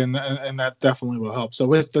agree, and that definitely will help. So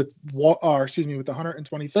with the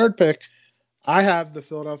 123rd pick, I have the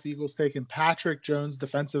Philadelphia Eagles taking Patrick Jones,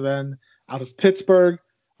 defensive end out of Pittsburgh.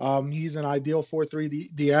 He's an ideal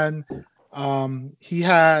 4-3 DN. He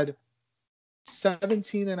had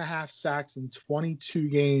 17 and a half sacks in 22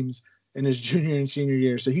 games in his junior and senior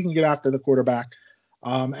year, so he can get after the quarterback.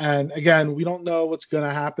 And again, we don't know what's going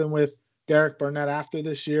to happen with Derek Barnett after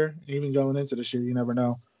this year, even going into this year, you never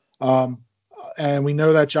know. And we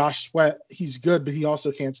know that Josh Sweat, he's good, but he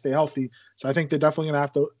also can't stay healthy. So I think they're definitely going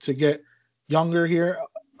to have to get younger here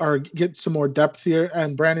or get some more depth here.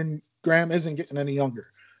 And Brandon Graham isn't getting any younger.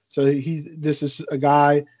 So this is a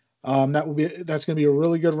guy that's going to be a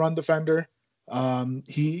really good run defender.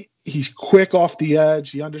 He's quick off the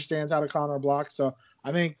edge. He understands how to counter block. So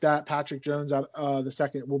I think that Patrick Jones the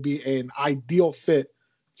second will be an ideal fit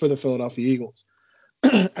for the Philadelphia Eagles.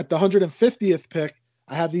 At the 150th pick,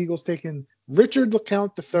 I have the Eagles taking Richard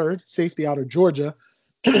LeCounte III, safety out of Georgia,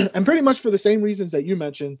 and pretty much for the same reasons that you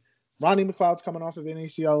mentioned. Ronnie McLeod's coming off of an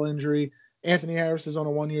ACL injury. Anthony Harris is on a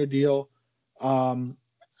 1-year deal.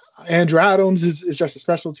 Andrew Adams is just a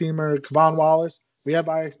special teamer. Kevon Wallace, we have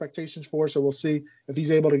high expectations for, so we'll see if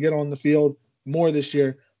he's able to get on the field more this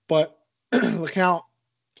year. But LeCounte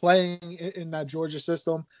playing in that Georgia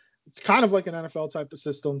system, it's kind of like an NFL type of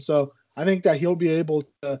system. So I think that he'll be able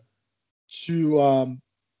to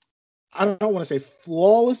I don't want to say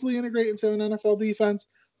flawlessly integrate into an NFL defense,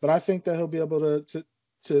 but I think that he'll be able to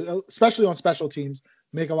especially on special teams,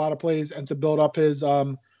 make a lot of plays and to build up his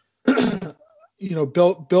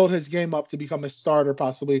build his game up to become a starter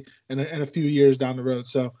possibly in a few years down the road.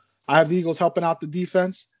 So I have the Eagles helping out the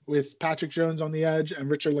defense with Patrick Jones on the edge and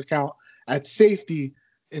Richard LeCounte at safety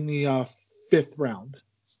in the 5th round.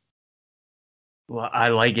 Well, I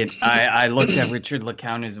like it. I looked at Richard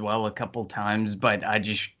LeCounte as well a couple times, but I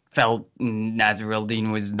just felt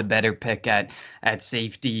Nasruddin was the better pick at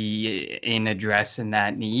safety in addressing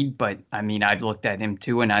that need. But I mean, I've looked at him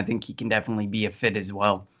too, and I think he can definitely be a fit as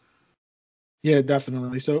well. Yeah,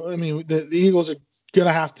 definitely. So I mean, the Eagles are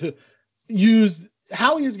gonna have to use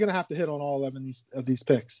Howie is gonna have to hit on all 11 of these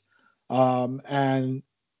picks, and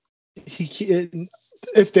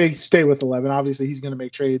if they stay with 11, obviously he's gonna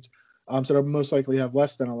make trades, so they'll most likely have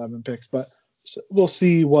less than 11 picks. But we'll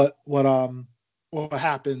see what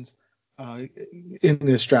happens in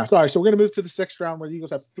this draft. All right, so we're gonna move to the 6th round where the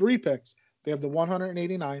Eagles have 3 picks. They have the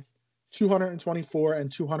 189th, 224,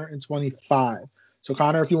 and 225. So,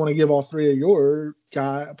 Connor, if you want to give all 3 of your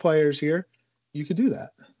players here, you could do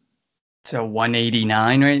that. So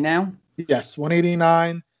 189 right now? Yes,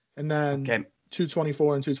 189, and then okay.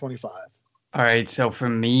 224 and 225. All right, so for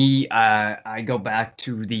me, I go back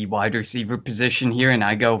to the wide receiver position here, and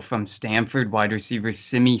I go from Stanford, wide receiver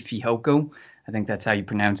Simi Fehoko. I think that's how you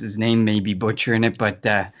pronounce his name, maybe butchering it, but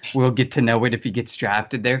we'll get to know it if he gets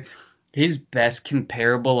drafted there. His best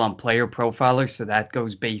comparable on Player Profiler, so that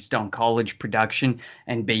goes based on college production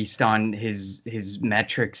and based on his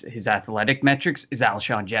metrics, his athletic metrics, is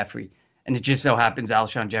Alshon Jeffrey. And it just so happens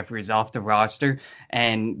Alshon Jeffrey is off the roster.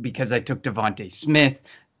 And because I took Devontae Smith,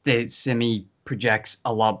 the Simi projects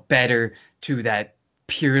a lot better to that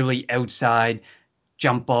purely outside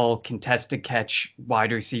jump ball, contested catch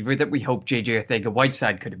wide receiver that we hope JJ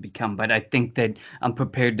Arcega-Whiteside could have become. But I think that I'm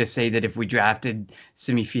prepared to say that if we drafted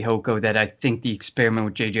Simi Fehoko, that I think the experiment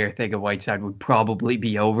with JJ Arcega-Whiteside would probably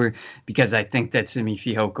be over, because I think that Simi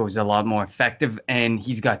Fehoko is a lot more effective and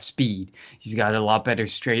he's got speed. He's got a lot better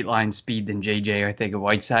straight line speed than JJ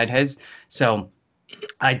Arcega-Whiteside has. So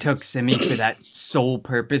I took Simi for that sole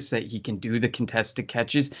purpose that he can do the contested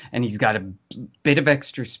catches, and he's got a bit of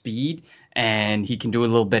extra speed, and he can do a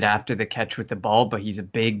little bit after the catch with the ball, but he's a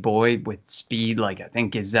big boy with speed. Like, I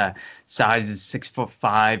think his size is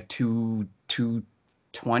 6'5",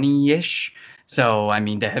 220-ish. So, I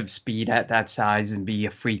mean, to have speed at that size and be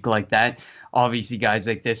a freak like that, obviously guys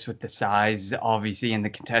like this with the size, obviously, and the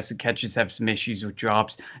contested catches have some issues with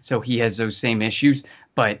drops. So he has those same issues.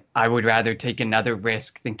 But I would rather take another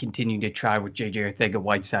risk than continue to try with JJ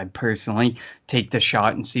Arcega-Whiteside personally. Take the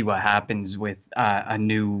shot and see what happens with a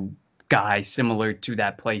new guy similar to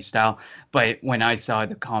that play style. But when I saw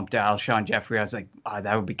the comp to Alshon Jeffrey, I was like,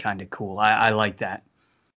 that would be kind of cool. I like that.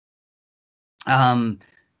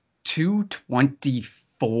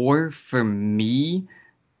 224 for me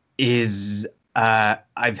is I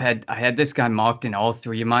had this guy mocked in all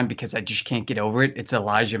 3 of mine because I just can't get over it. It's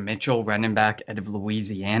Elijah Mitchell, running back out of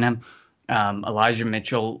Louisiana. Elijah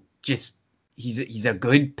Mitchell, just he's a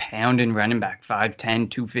good pounding running back,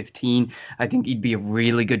 5'10", 215. I think he'd be a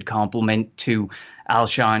really good complement to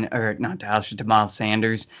to Miles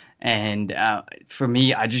Sanders. And for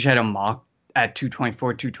me, I just had a mock at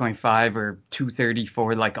 224, 225, or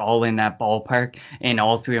 234, like all in that ballpark in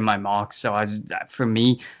all 3 of my mocks. So for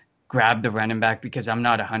me, grab the running back because I'm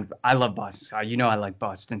not 100. I love Boston Scott. You know I like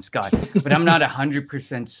Boston Scott, but I'm not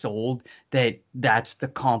 100% sold that that's the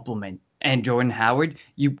compliment. And Jordan Howard,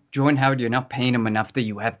 you're not paying him enough that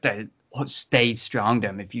you have to stay strong to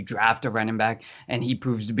him. If you draft a running back and he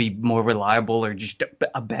proves to be more reliable or just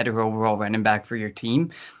a better overall running back for your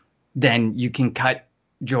team, then you can cut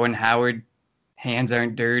Jordan Howard. Hands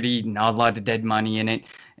aren't dirty, not a lot of dead money in it,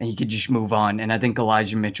 and you could just move on. And I think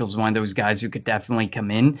Elijah Mitchell's one of those guys who could definitely come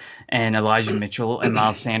in, and Elijah Mitchell and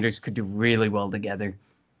Miles Sanders could do really well together.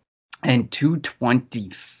 And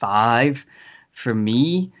 225 for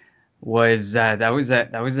me was that was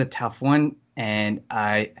a tough one, and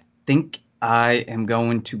I think I am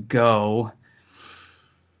going to go.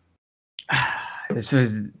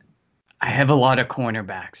 I have a lot of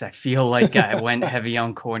cornerbacks. I feel like I went heavy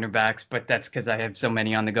on cornerbacks, but that's because I have so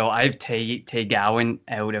many on the go. I have Tay Gowan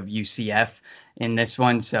out of UCF in this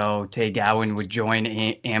one. So Tay Gowan would join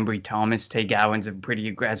Ambry Thomas. Tay Gowan's a pretty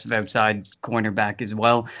aggressive outside cornerback as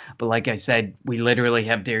well. But like I said, we literally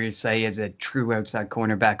have Darius Slay as a true outside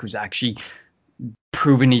cornerback who's actually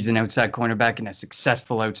proven he's an outside cornerback and a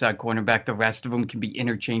successful outside cornerback. The rest of them can be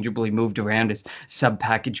interchangeably moved around as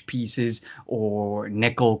sub-package pieces or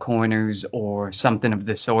nickel corners or something of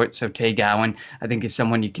the sort. So Tay Gowan, I think, is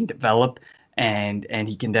someone you can develop, and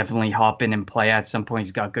he can definitely hop in and play at some point.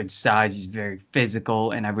 He's got good size. He's very physical,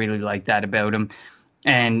 and I really like that about him.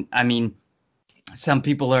 And, I mean, some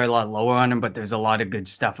people are a lot lower on him, but there's a lot of good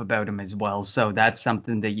stuff about him as well. So that's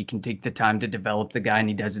something that you can take the time to develop the guy, and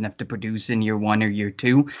he doesn't have to produce in year 1 or year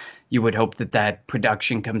 2. You would hope that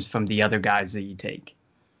production comes from the other guys that you take.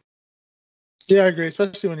 Yeah, I agree,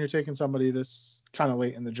 especially when you're taking somebody this kind of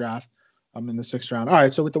late in the draft, in the 6th round. All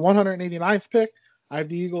right, so with the 189th pick, I have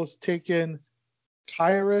the Eagles taking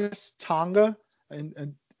Khyiris Tonga,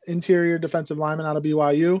 an interior defensive lineman out of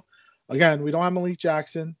BYU. Again, we don't have Malik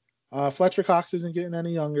Jackson. Fletcher Cox isn't getting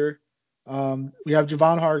any younger. We have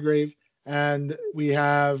Javon Hargrave, and we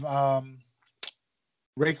have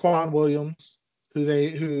Raequan Williams, who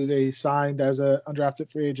they signed as a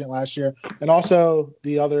undrafted free agent last year, and also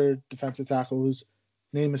the other defensive tackle whose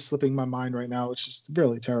name is slipping my mind right now, which is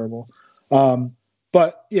really terrible.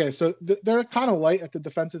 But yeah, so they're kind of light at the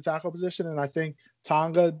defensive tackle position, and I think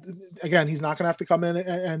Tonga, again, he's not going to have to come in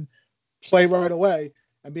and play right away,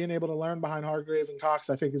 and being able to learn behind Hargrave and Cox,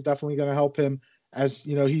 I think is definitely going to help him as,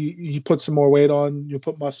 you know, he puts some more weight on, you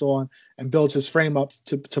put muscle on, and builds his frame up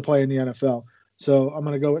to play in the NFL. So I'm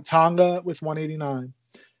going to go with Tonga with 189.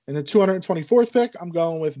 And the 224th pick, I'm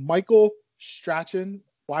going with Michael Strachan,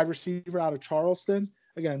 wide receiver out of Charleston.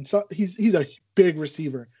 Again, so he's a big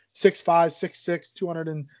receiver, 6'5",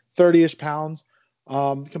 6'6", 230-ish pounds.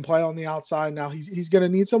 Can play on the outside. Now he's going to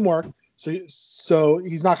need some work, so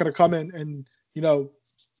he's not going to come in and, you know,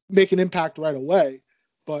 make an impact right away.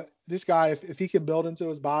 But this guy, if he can build into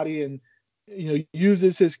his body and, you know,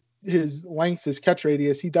 uses his length, his catch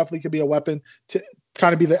radius, he definitely could be a weapon to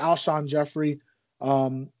kind of be the Alshon Jeffrey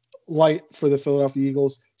light for the Philadelphia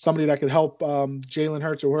Eagles. Somebody that could help Jalen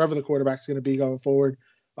Hurts or whoever the quarterback's going to be going forward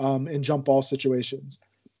in jump ball situations.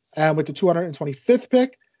 And with the 225th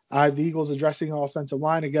pick, I have the Eagles addressing offensive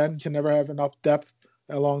line. Again, can never have enough depth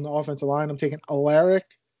along the offensive line. I'm taking Alaric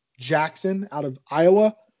Jackson out of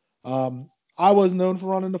Iowa. Iowa's known for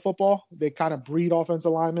running the football. They kind of breed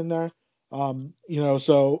offensive linemen there. You know,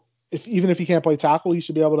 so even if he can't play tackle, he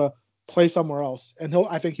should be able to play somewhere else. And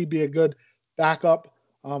I think he'd be a good backup,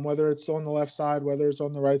 whether it's on the left side, whether it's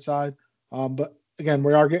on the right side. But again,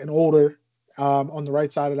 we are getting older on the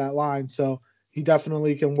right side of that line, so he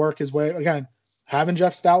definitely can work his way. Again, having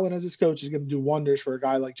Jeff Stoutland as his coach is going to do wonders for a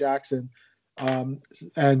guy like Jackson,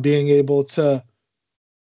 and being able to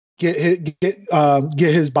get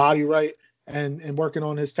his body right and working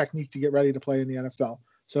on his technique to get ready to play in the NFL.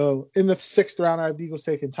 So in the 6th round, I have the Eagles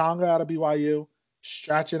taking Tonga out of BYU,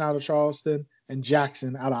 Strachan out of Charleston, and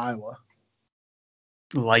Jackson out of Iowa.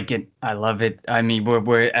 Like it. I love it. I mean,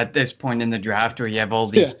 we're at this point in the draft where you have all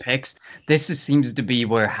these picks. Seems to be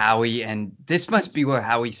where Howie, and this must be where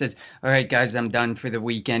Howie says, all right, guys, I'm done for the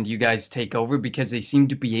weekend. You guys take over, because they seem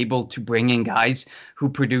to be able to bring in guys who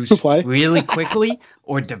produce really quickly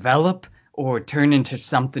or develop or turn into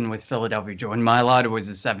something with Philadelphia. Jordan Mailata was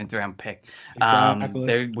a 7th round pick.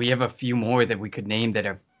 Exactly. We have a few more that we could name that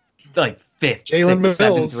are like 5th, 6th,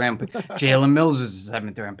 7th round pick. Jalen Mills was a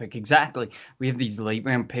 7th round pick. Exactly. We have these late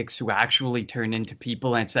round picks who actually turn into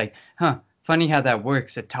people, and it's like, funny how that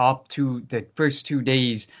works. The first 2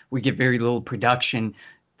 days, we get very little production.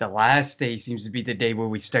 The last day seems to be the day where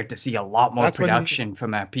we start to see a lot more production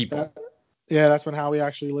from our people. That's when Howie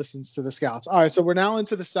actually listens to the scouts. All right, so we're now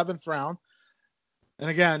into the 7th round. And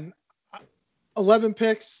again, 11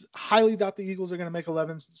 picks. Highly doubt the Eagles are going to make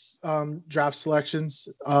 11 draft selections.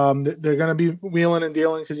 They're going to be wheeling and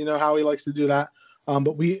dealing, because you know how he likes to do that.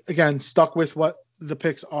 But we, again, stuck with what the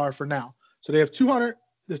picks are for now. So they have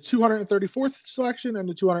the 234th selection and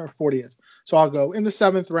the 240th. So I'll go in the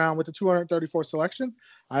 7th round with the 234th selection.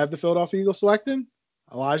 I have the Philadelphia Eagles selecting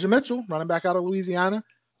Elijah Mitchell, running back out of Louisiana.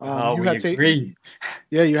 Agree.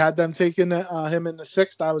 You had them taking him in the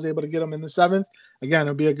 6th. I was able to get him in the 7th. Again,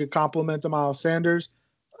 it'll be a good compliment to Miles Sanders.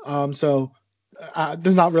 So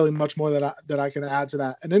there's not really much more that I can add to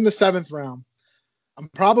that. And in the 7th round, I'm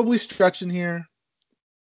probably stretching here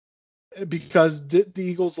because the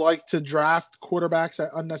Eagles like to draft quarterbacks at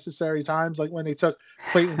unnecessary times, like when they took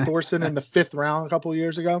Clayton Thorson in the 5th round a couple of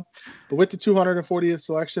years ago. But with the 240th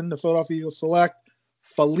selection, the Philadelphia Eagles select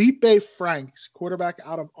Felipe Franks, quarterback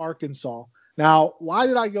out of Arkansas. Now, why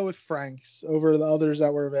did I go with Franks over the others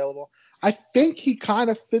that were available? I think he kind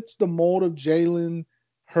of fits the mold of Jalen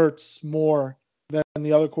Hurts more than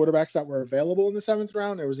the other quarterbacks that were available in the 7th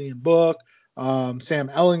round. There was Ian Book, Sam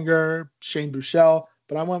Ellinger, Shane Buechele,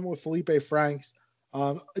 but I went with Felipe Franks.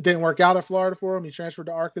 It didn't work out at Florida for him. He transferred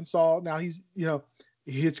to Arkansas. Now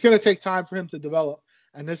it's going to take time for him to develop.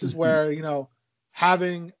 And this is where,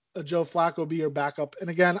 having a Joe Flacco be your backup. And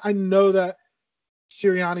again, I know that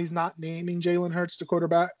Sirianni's not naming Jalen Hurts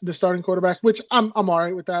the starting quarterback, which I'm all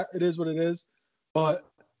right with that. It is what it is. But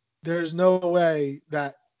there's no way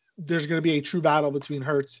that there's going to be a true battle between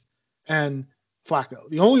Hurts and Flacco.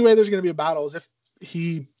 The only way there's going to be a battle is if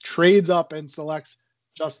he trades up and selects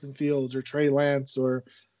Justin Fields or Trey Lance or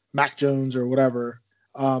Mac Jones or whatever,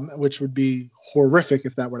 which would be horrific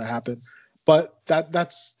if that were to happen. But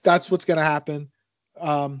that's what's going to happen.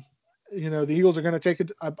 the Eagles are going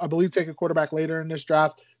to I believe, take a quarterback later in this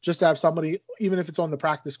draft, just to have somebody, even if it's on the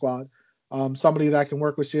practice squad, somebody that can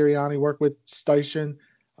work with Sirianni, work with Steichen,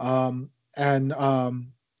 and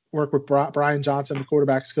work with Brian Johnson, the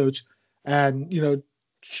quarterback's coach. And,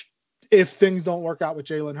 if things don't work out with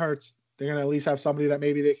Jalen Hurts, they're going to at least have somebody that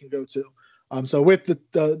maybe they can go to. So with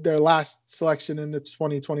their last selection in the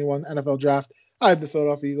 2021 NFL draft, I had the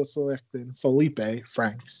Philadelphia Eagles selecting Felipe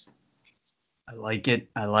Franks. I like it.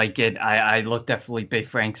 I looked at Felipe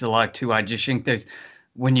Franks a lot too. I just think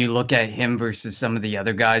when you look at him versus some of the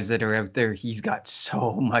other guys that are out there, he's got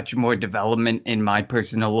so much more development, in my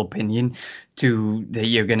personal opinion, that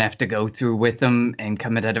you're going to have to go through with him, and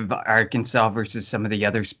coming out of Arkansas versus some of the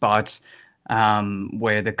other spots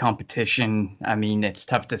where the competition, I mean, it's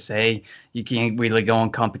tough to say. You can't really go on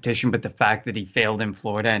competition, but the fact that he failed in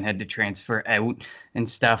Florida and had to transfer out and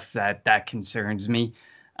stuff, that concerns me.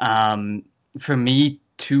 For me,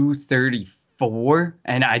 234,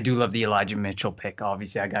 and I do love the Elijah Mitchell pick.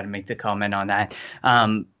 Obviously, I got to make the comment on that.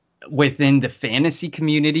 Within the fantasy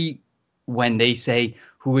community, when they say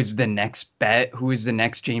who is the next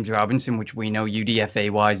James Robinson, which we know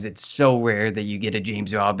UDFA wise, it's so rare that you get a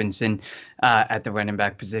James Robinson at the running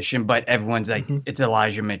back position, but everyone's like, It's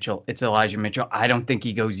Elijah Mitchell. I don't think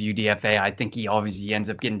he goes UDFA. I think he obviously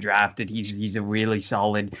ends up getting drafted. He's a really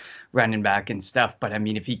solid running back and stuff. But I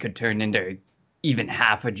mean, if he could turn into even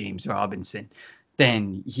half of James Robinson,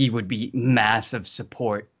 then he would be massive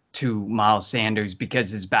support to Miles Sanders, because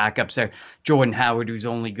his backups are Jordan Howard, who's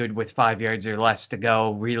only good with 5 yards or less to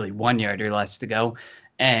go, really 1 yard or less to go,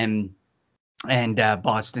 and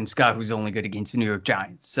Boston Scott, who's only good against the New York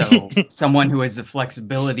Giants. So someone who has the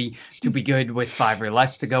flexibility to be good with 5 or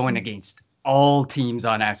less to go and against all teams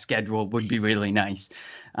on our schedule would be really nice.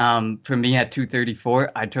 For me at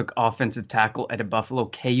 234, I took offensive tackle at a Buffalo,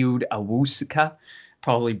 Kayode Awusuka.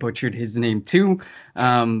 Probably butchered his name too,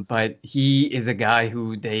 but he is a guy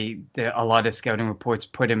who a lot of scouting reports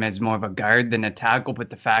put him as more of a guard than a tackle. But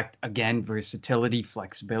the fact, again, versatility,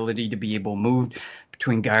 flexibility to be able to move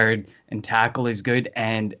between guard and tackle is good.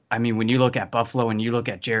 And I mean, when you look at Buffalo and you look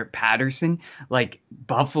at Jarrett Patterson, like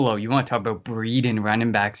Buffalo, you want to talk about breeding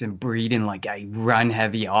running backs and breeding like a run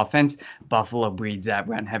heavy offense. Buffalo breeds that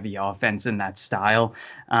run heavy offense and that style.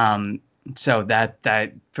 So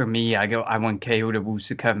that for me, I want Kayode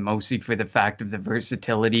Awusuka mostly for the fact of the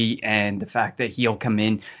versatility and the fact that he'll come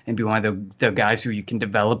in and be one of the guys who you can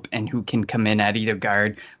develop and who can come in at either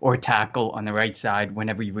guard or tackle on the right side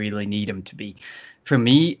whenever you really need him to be. For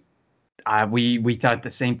me, we thought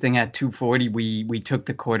the same thing at 240. We took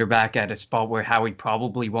the quarterback at a spot where Howie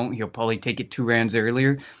probably won't. He'll probably take it 2 rounds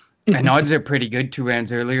earlier. And odds are pretty good 2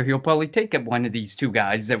 rounds earlier. He'll probably take up one of these 2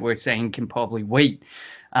 guys that we're saying can probably wait.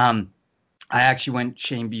 I actually went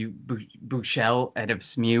Shane Buechele out of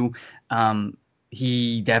SMU.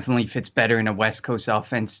 He definitely fits better in a West Coast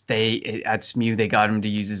offense. At SMU, they got him to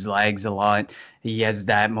use his legs a lot. He has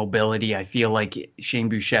that mobility. I feel like Shane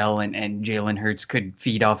Buechele and Jalen Hurts could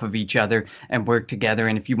feed off of each other and work together.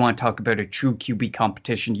 And if you want to talk about a true QB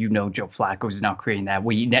competition, Joe Flacco is not creating that.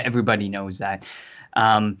 Everybody knows that.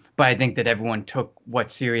 But I think that everyone took what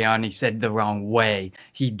Sirianni said the wrong way.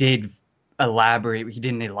 He didn't elaborate.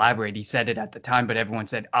 He said it at the time, but everyone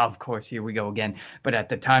said, of course, here we go again. But at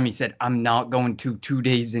the time he said, I'm not going to 2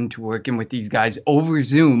 days into working with these guys over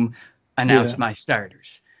Zoom announce my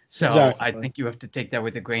starters. So exactly. I think you have to take that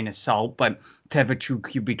with a grain of salt. But to have a true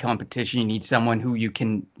QB competition, you need someone who you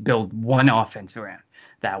can build one offense around.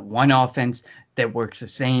 That one offense that works the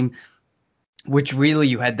same. Which really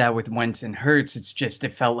you had that with Wentz and Hurts.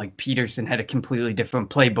 It felt like Peterson had a completely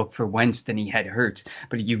different playbook for Wentz than he had Hurts.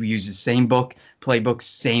 But you use the same playbook,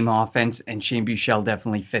 same offense, and Shane Buechele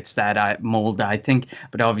definitely fits that mold, I think.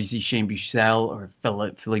 But obviously Shane Buechele or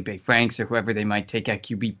Felipe Franks or whoever they might take at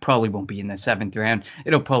QB probably won't be in the 7th round.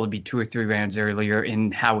 It'll probably be 2 or 3 rounds earlier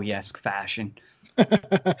in Howie-esque fashion.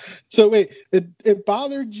 So wait, it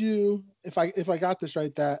bothered you, if I got this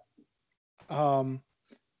right, that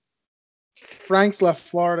Franks left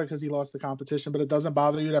Florida because he lost the competition, but it doesn't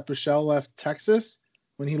bother you that Buechele left Texas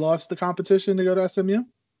when he lost the competition to go to SMU?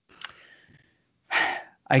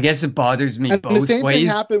 I guess it bothers me both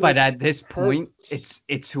ways, but at this point,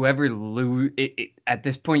 it's whoever at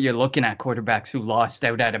this point, you're looking at quarterbacks who lost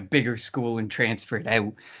out at a bigger school and transferred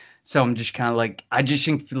out. So I'm just kind of like, I just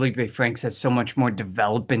think Felipe Franks has so much more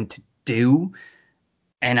development to do,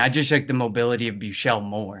 and I just like the mobility of Buechele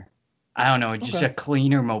more. I don't know, just a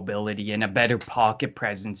cleaner mobility and a better pocket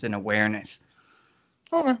presence and awareness.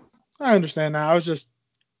 Okay, I understand now. It was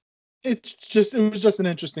just an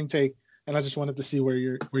interesting take, and I just wanted to see where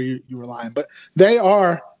you were lying. But they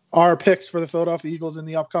are our picks for the Philadelphia Eagles in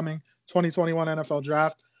the upcoming 2021 NFL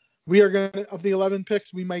Draft. We are going to, of the 11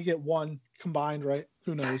 picks, we might get one combined, right?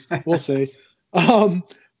 Who knows? We'll see.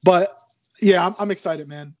 But yeah, I'm excited,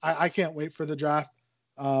 man. I can't wait for the draft.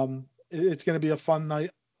 It's going to be a fun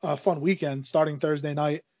night, a fun weekend starting Thursday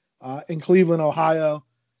night in Cleveland, Ohio.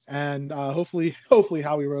 And hopefully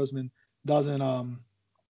Howie Roseman doesn't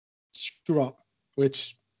screw up,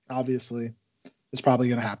 which obviously is probably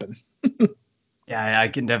going to happen. Yeah, I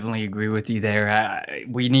can definitely agree with you there.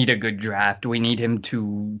 We need a good draft. We need him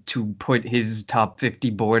to put his top 50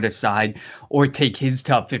 board aside, or take his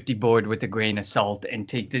top 50 board with a grain of salt, and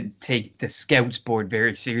take the scouts board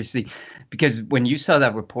very seriously. Because when you saw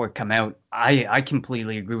that report come out, I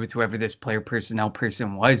completely agree with whoever this player personnel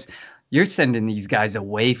person was. You're sending these guys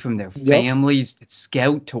away from their families to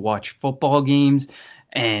scout, to watch football games,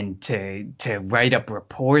 and to write up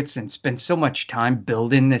reports and spend so much time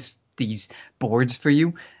building these boards for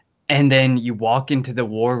you. And then you walk into the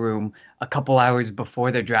war room a couple hours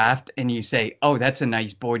before the draft and you say, oh, that's a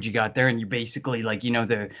nice board you got there. And you basically, like,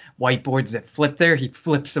 the whiteboards that flip there, he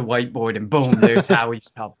flips a whiteboard and boom, there's Howie's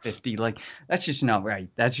top 50. Like, that's just not right.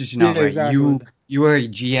 That's just not right. Exactly. You are a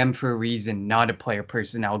GM for a reason, not a player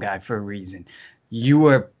personnel guy for a reason. You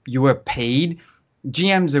are paid.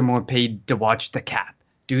 GMs are more paid to watch the cap.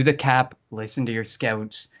 Do the cap, listen to your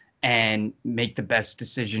scouts, and make the best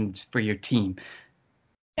decisions for your team.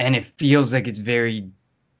 And it feels like he's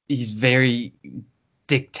very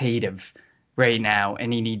dictative right now,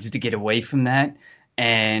 and he needs to get away from that.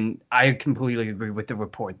 And I completely agree with the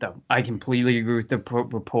report, though. I completely agree with the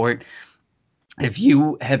report. If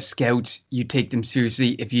you have scouts, you take them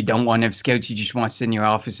seriously. If you don't want to have scouts, you just want to sit in your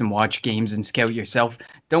office and watch games and scout yourself.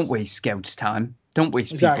 Don't waste scouts' time. Don't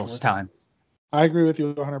waste people's time. I agree with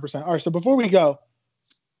you 100%. All right, so before we go,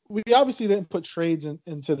 we obviously didn't put trades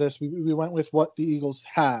into this. We went with what the Eagles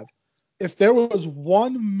have. If there was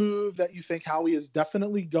one move that you think Howie is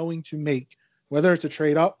definitely going to make, whether it's a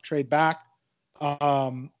trade up, trade back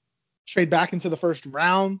into the first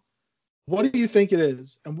round, what do you think it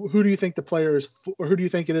is? And who do you think the player is for, or who do you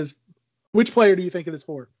think it is? Which player do you think it is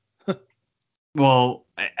for? Well,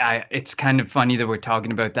 it's kind of funny that we're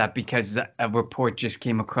talking about that, because a report just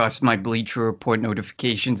came across my Bleacher Report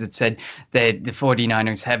notifications that said that the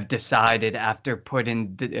 49ers have decided, after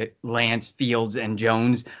putting Lance, Fields, and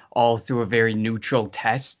Jones all through a very neutral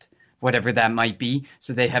test, whatever that might be.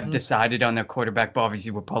 So they have decided on their quarterback, but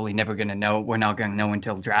obviously we're probably never going to know. We're not going to know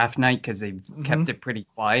until draft night, because they've kept it pretty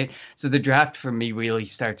quiet. So the draft for me really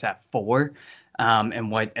starts at 4, and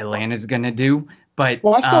what Atlanta's going to do. But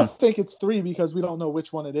I still think it's 3, because we don't know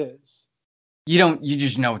which one it is. You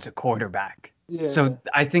just know it's a quarterback. Yeah. So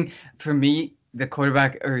I think for me, the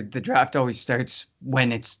quarterback, or the draft, always starts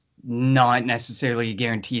when it's not necessarily a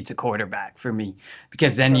guarantee it's a quarterback for me,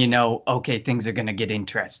 because then okay, things are going to get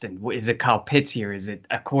interesting. Is it Kyle Pitts here? Is it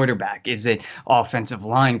a quarterback? Is it offensive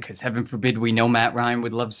line? Because heaven forbid, we know Matt Ryan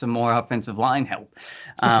would love some more offensive line help.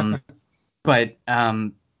 But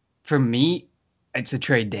for me, it's a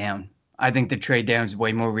trade down. I think the trade down is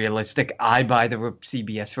way more realistic. I buy the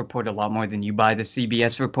CBS report a lot more than you buy the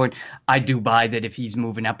CBS report. I do buy that if he's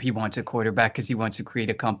moving up, he wants a quarterback because he wants to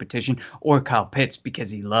create a competition, or Kyle Pitts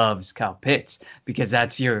because he loves Kyle Pitts, because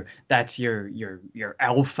that's your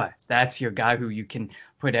alpha. That's your guy who you can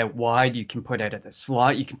put out wide, you can put out at the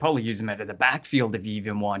slot, you can probably use him out of the backfield if you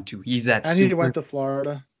even want to. He's that. And he went to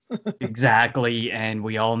Florida. Exactly, and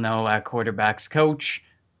we all know our quarterback's coach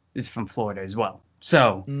is from Florida as well.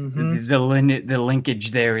 So the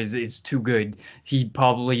linkage there is too good. He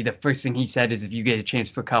probably, the first thing he said is, if you get a chance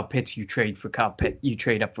for Kyle Pitts, you trade for Kyle Pitts. You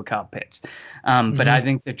trade up for Kyle Pitts. But I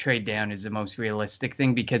think the trade down is the most realistic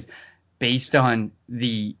thing, because based on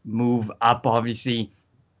the move up, obviously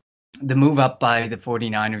the move up by the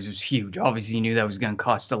 49ers was huge. Obviously you knew that was going to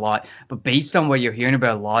cost a lot. But based on what you're hearing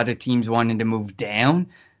about a lot of teams wanting to move down,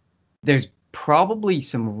 there's probably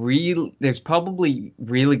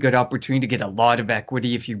really good opportunity to get a lot of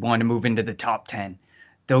equity if you want to move into the top 10.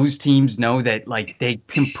 Those teams know that, like, they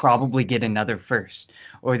can probably get another first,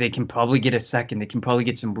 or they can probably get a second. They can probably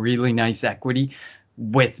get some really nice equity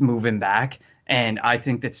with moving back. And I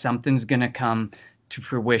think that something's going to come to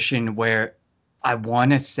fruition where I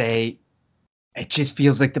want to say, it just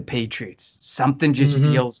feels like the Patriots. Something just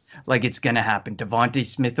feels like it's going to happen. Devontae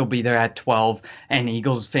Smith will be there at 12, and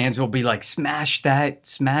Eagles fans will be like, smash that,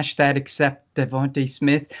 except Devontae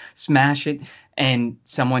Smith, smash it. And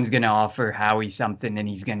someone's going to offer Howie something, and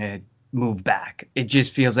he's going to move back. It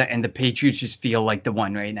just feels like, and the Patriots just feel like the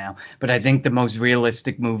one right now. But I think the most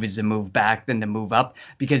realistic move is to move back than to move up,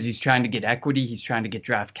 because he's trying to get equity. He's trying to get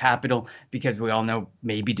draft capital, because we all know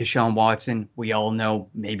maybe Deshaun Watson. We all know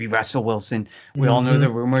maybe Russell Wilson. We all know the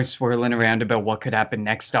rumors swirling around about what could happen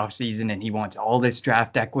next offseason, and he wants all this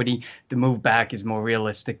draft equity. The move back is more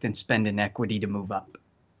realistic than spending equity to move up.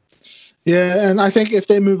 Yeah, and I think if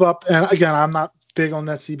they move up, and again, I'm not big on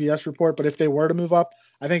that CBS report, but if they were to move up,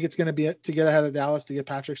 I think it's going to be to get ahead of Dallas to get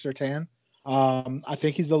Patrick Surtain. I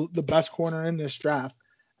think he's the best corner in this draft.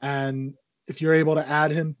 And if you're able to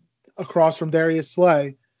add him across from Darius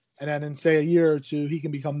Slay, and then in, say, a year or two, he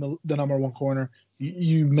can become the number one corner,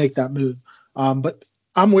 you make that move. But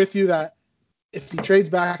I'm with you that if he trades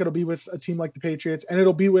back, it'll be with a team like the Patriots, and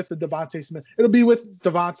it'll be with the Devontae Smith. It'll be with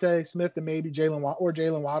Devontae Smith and maybe Jalen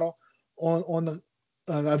Waddle on the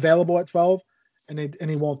available at 12. And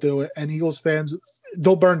he won't do it. And Eagles fans,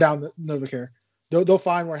 they'll burn down Novacare. They'll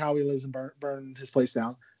find where Howie lives and burn his place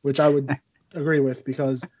down, which I would agree with,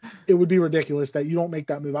 because it would be ridiculous that you don't make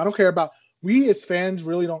that move. I don't care about – we as fans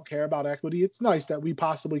really don't care about equity. It's nice that we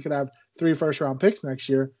possibly could have 3 first-round picks next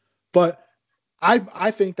year. But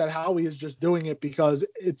I think that Howie is just doing it because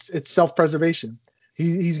it's self-preservation.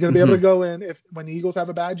 He's going to be able to go in when the Eagles have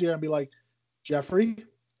a bad year and be like, Jeffrey,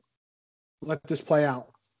 let this play out.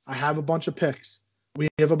 I have a bunch of picks. We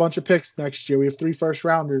have a bunch of picks next year. We have 3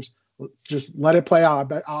 first-rounders. Just let it play out. I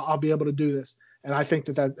bet I'll be able to do this. And I think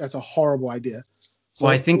that's a horrible idea. So,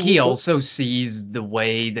 well, I think he also sees the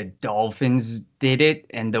way the Dolphins did it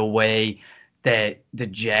and the way that the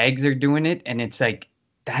Jags are doing it. And it's like,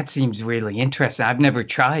 that seems really interesting. I've never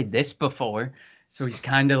tried this before. So he's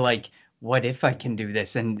kind of like, what if I can do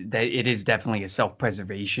this? And that it is definitely a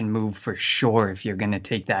self-preservation move for sure if you're going to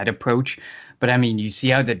take that approach. But I mean, you see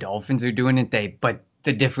how the Dolphins are doing it. But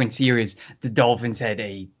the difference here is the Dolphins had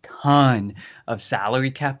a ton of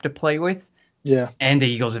salary cap to play with. Yeah. And the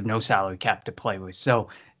Eagles have no salary cap to play with. So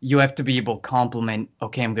you have to be able to complement,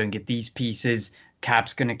 okay, I'm going to get these pieces.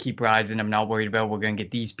 Cap's going to keep rising. I'm not worried about, we're going to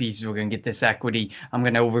get these pieces. We're going to get this equity. I'm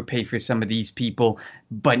going to overpay for some of these people,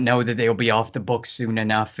 but know that they'll be off the books soon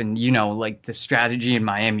enough. And, like the strategy in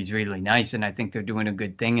Miami is really nice. And I think they're doing a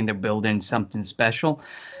good thing and they're building something special.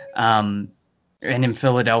 And in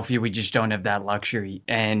Philadelphia, we just don't have that luxury.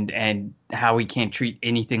 And Howie can't treat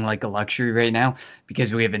anything like a luxury right now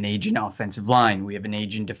because we have an aging offensive line. We have an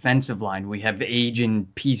aging defensive line. We have aging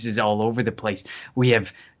pieces all over the place. We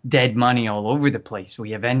have dead money all over the place. We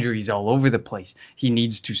have injuries all over the place. He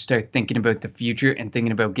needs to start thinking about the future and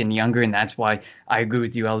thinking about getting younger. And that's why I agree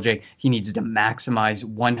with you, LJ. He needs to maximize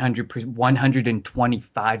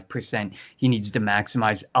 125%. He needs to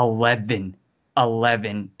maximize 11.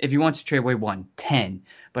 If he wants to trade away 10,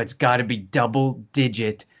 but it's got to be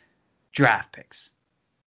double-digit draft picks.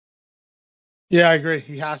 Yeah, I agree.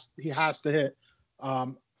 He has to hit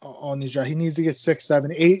on these drafts. He needs to get 6,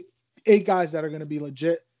 7, 8 guys that are going to be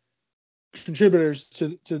legit contributors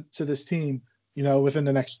to this team, within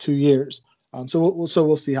the next 2 years. So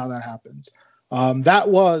we'll see how that happens. That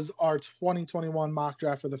was our 2021 mock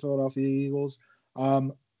draft for the Philadelphia Eagles.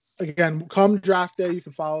 Again, come draft day, you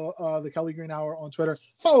can follow the Kelly Green Hour on Twitter.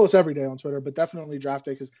 Follow us every day on Twitter, but definitely draft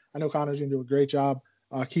day because I know Connor's going to do a great job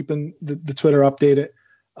keeping the Twitter updated.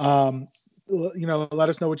 Let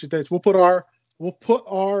us know what you think. We'll put our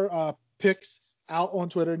picks out on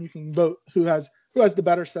Twitter, and you can vote who has the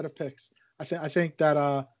better set of picks. I think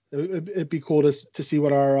that it'd be cool to see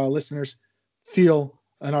what our listeners feel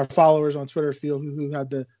and our followers on Twitter feel who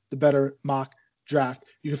had the better mock draft.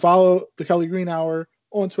 You can follow the Kelly Green Hour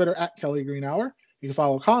on Twitter at Kelly Green Hour. You can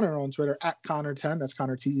follow Connor on Twitter at Connor10. That's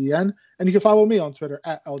Connor TEN. And you can follow me on Twitter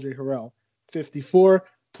at LJ Harrell 54.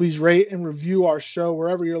 Please rate and review our show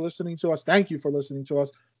wherever you're listening to us. Thank you for listening to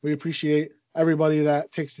us. We appreciate everybody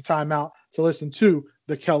that takes the time out to listen to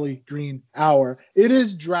the Kelly Green Hour. It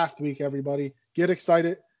is draft week, everybody. Get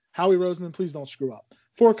excited. Howie Roseman, please don't screw up.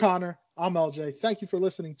 For Connor, I'm LJ. Thank you for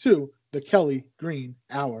listening to the Kelly Green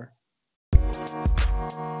Hour.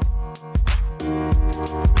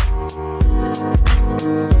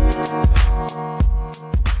 Thank you.